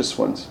righteous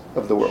ones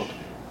of the world,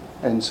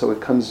 and so it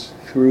comes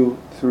through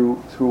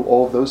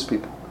all of those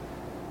people.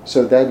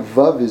 So that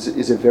vav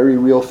is a very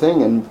real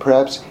thing, and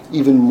perhaps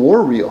even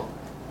more real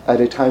at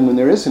a time when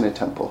there isn't a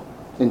temple,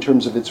 in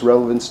terms of its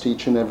relevance to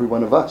each and every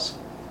one of us.